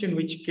relevant question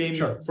which came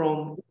from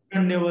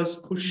Newas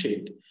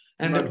Khurshid.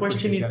 And the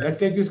question is, let's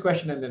take this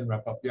question and then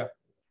wrap up.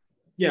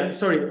 Yeah,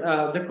 sorry.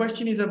 The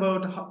question is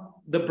about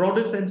the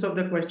broader sense of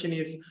the question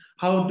is,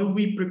 how do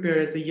we prepare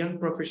as a young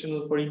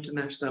professional for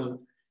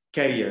international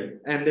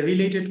career? And the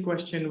related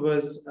question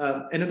was,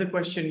 another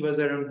question was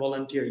around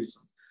volunteerism.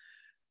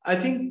 I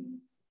think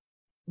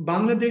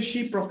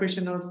Bangladeshi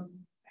professionals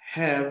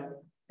have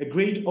a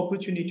great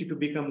opportunity to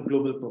become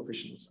global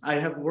professionals. I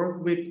have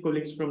worked with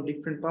colleagues from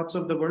different parts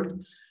of the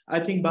world. I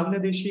think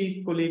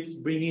Bangladeshi colleagues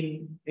bring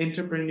in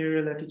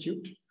entrepreneurial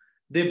attitude.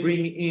 They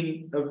bring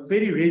in a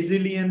very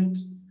resilient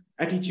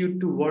attitude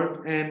to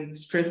work and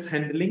stress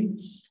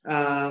handling.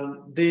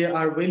 They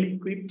are well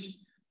equipped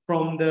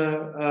from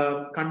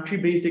the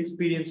country-based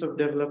experience of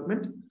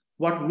development.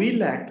 What we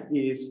lack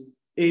is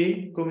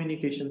A,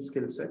 communication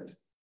skill set.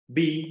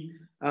 B,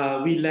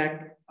 we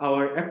lack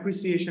our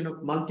appreciation of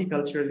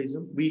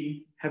multiculturalism.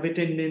 We have a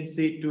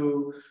tendency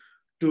to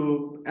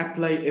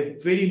apply a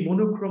very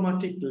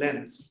monochromatic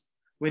lens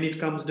when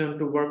it comes down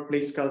to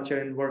workplace culture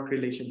and work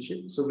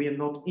relationship. So we are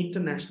not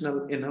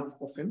international enough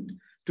often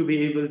to be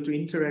able to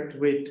interact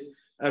with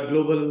a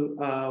global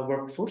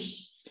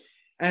workforce.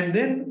 And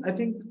then I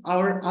think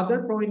our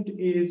other point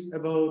is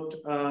about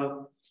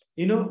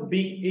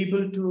being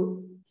able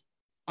to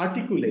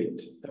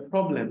articulate the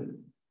problem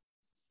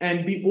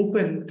and be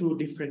open to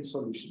different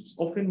solutions.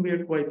 Often we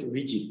are quite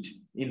rigid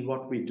in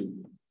what we do.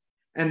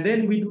 And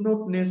then we do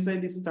not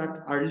necessarily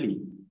start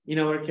early in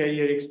our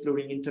career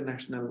exploring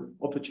international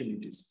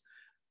opportunities.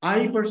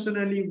 I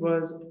personally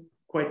was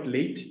quite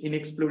late in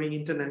exploring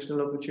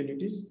international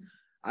opportunities.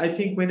 I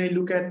think when I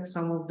look at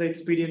some of the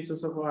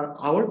experiences of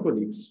our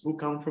colleagues who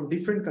come from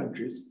different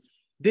countries,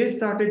 they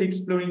started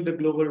exploring the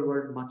global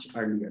world much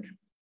earlier.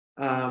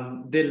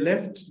 They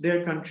left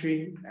their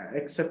country,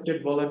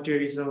 accepted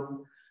volunteerism.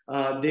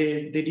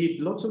 They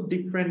did lots of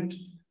different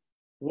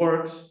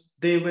works.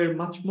 They were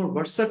much more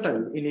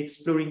versatile in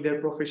exploring their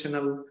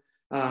professional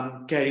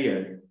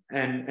career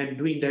and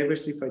doing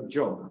diversified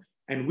job.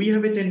 And we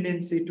have a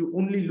tendency to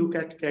only look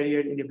at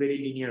career in a very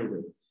linear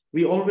way.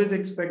 We always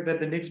expect that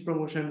the next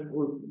promotion,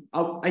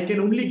 I can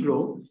only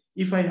grow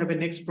if I have a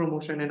next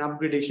promotion and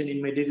upgradation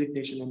in my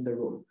designation and the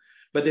role.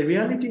 But the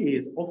reality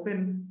is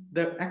often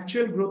the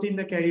actual growth in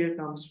the career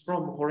comes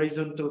from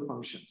horizontal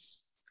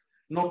functions,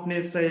 not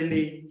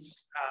necessarily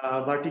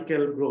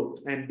vertical growth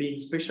and being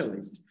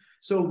specialized.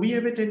 So we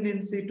have a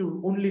tendency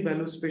to only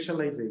value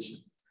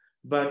specialization.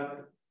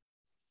 But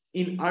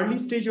in early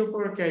stage of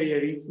our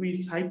career, if we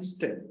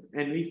sidestep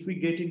and if we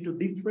get into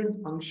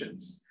different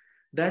functions,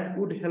 that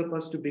would help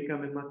us to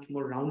become a much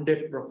more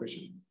rounded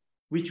profession,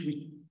 which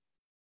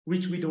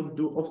we don't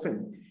do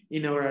often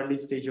in our early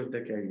stage of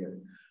the career.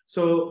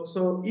 So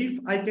if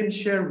I can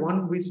share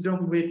one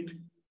wisdom with,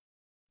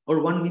 or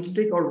one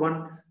mistake or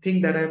one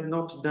thing that I have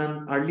not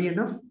done early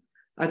enough,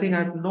 I think I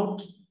have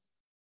not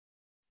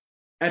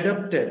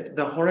adapted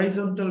the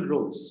horizontal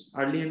roles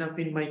early enough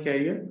in my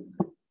career.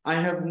 I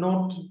have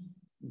not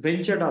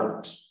ventured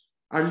out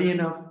early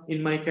enough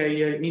in my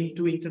career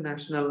into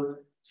international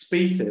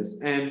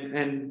spaces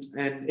and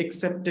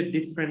accepted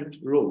different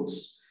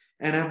roles.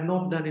 And I've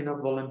not done enough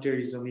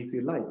volunteerism, if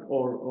you like,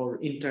 or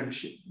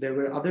internship. There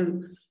were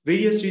other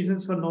various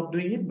reasons for not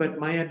doing it, but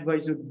my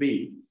advice would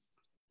be,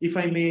 if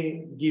I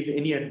may give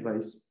any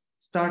advice,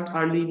 start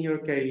early in your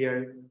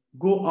career,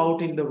 go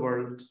out in the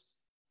world,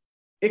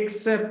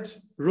 accept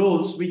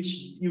roles which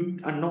you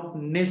are not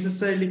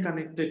necessarily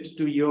connected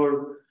to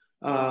your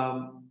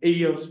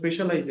area of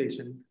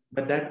specialization,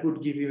 but that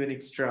would give you an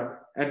extra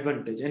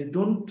advantage. And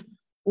don't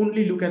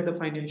only look at the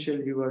financial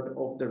reward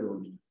of the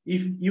role.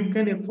 If you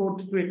can afford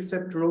to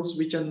accept roles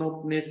which are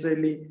not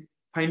necessarily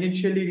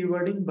financially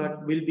rewarding,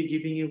 but will be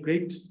giving you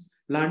great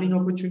learning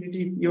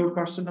opportunity, if your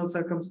personal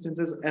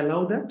circumstances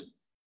allow that,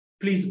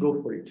 please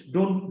go for it.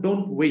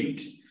 Don't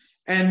wait.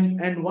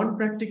 And one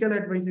practical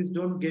advice is,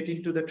 don't get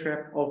into the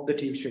trap of the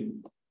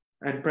tuition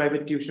and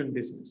private tuition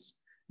business.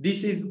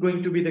 This is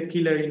going to be the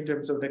killer in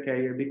terms of the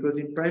career, because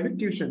in private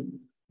tuition,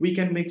 we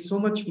can make so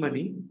much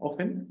money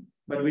often,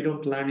 but we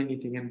don't learn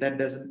anything, and that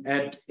doesn't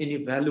add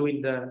any value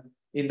in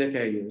the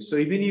career. So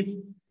even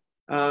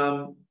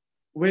if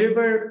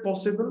wherever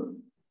possible,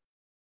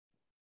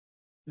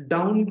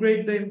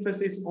 downgrade the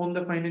emphasis on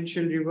the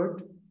financial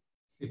reward,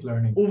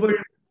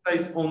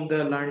 overemphasize on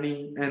the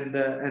learning and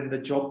the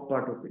job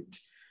part of it,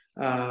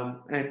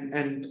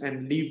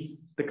 and leave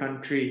the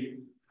country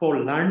for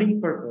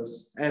learning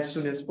purpose as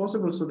soon as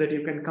possible, so that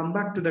you can come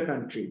back to the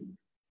country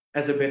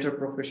as a better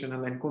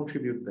professional and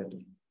contribute better.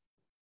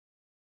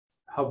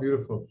 How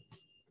beautiful.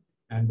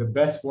 And the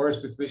best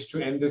words with which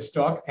to end this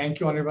talk. Thank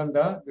you, Anirban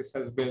Da. This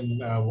has been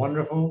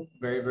wonderful,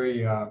 very,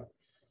 very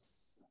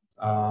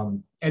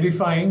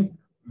edifying,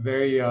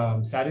 very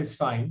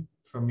satisfying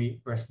for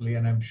me personally,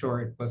 and I'm sure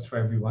it was for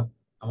everyone.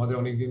 I'm the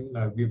only thing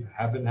we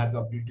haven't had the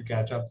opportunity to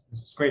catch up. This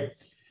was great.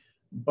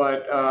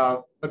 But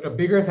a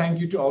bigger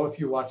thank you to all of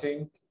you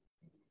watching.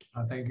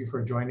 Thank you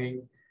for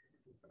joining.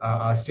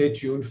 Stay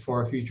tuned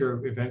for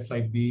future events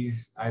like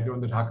these, either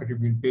on the Dhaka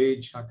Tribune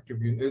page. Dhaka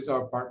Tribune is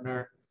our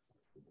partner,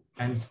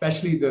 and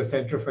especially the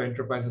Center for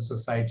Enterprise and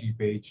Society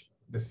page,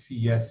 the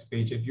CES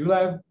page at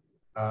ULAB.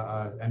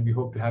 And we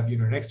hope to have you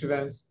in our next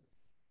events.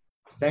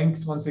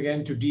 Thanks once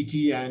again to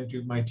DT and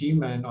to my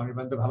team, and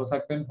Anirban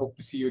Bhowmik. Hope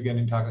to see you again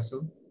in Dhaka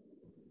soon.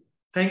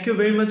 Thank you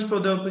very much for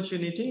the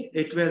opportunity.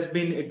 It has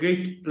been a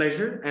great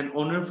pleasure and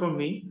honor for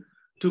me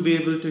to be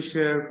able to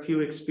share a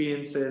few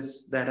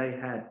experiences that I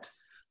had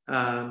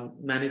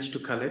managed to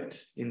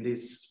collect in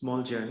this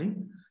small journey.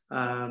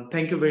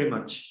 Thank you very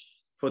much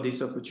for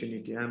this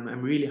opportunity.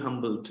 I'm really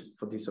humbled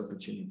for this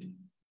opportunity.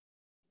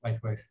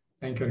 Likewise.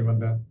 Thank you,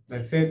 Anirban.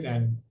 That's it,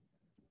 and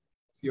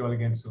see you all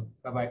again soon.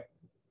 Bye-bye.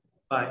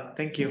 Bye.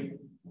 Thank you.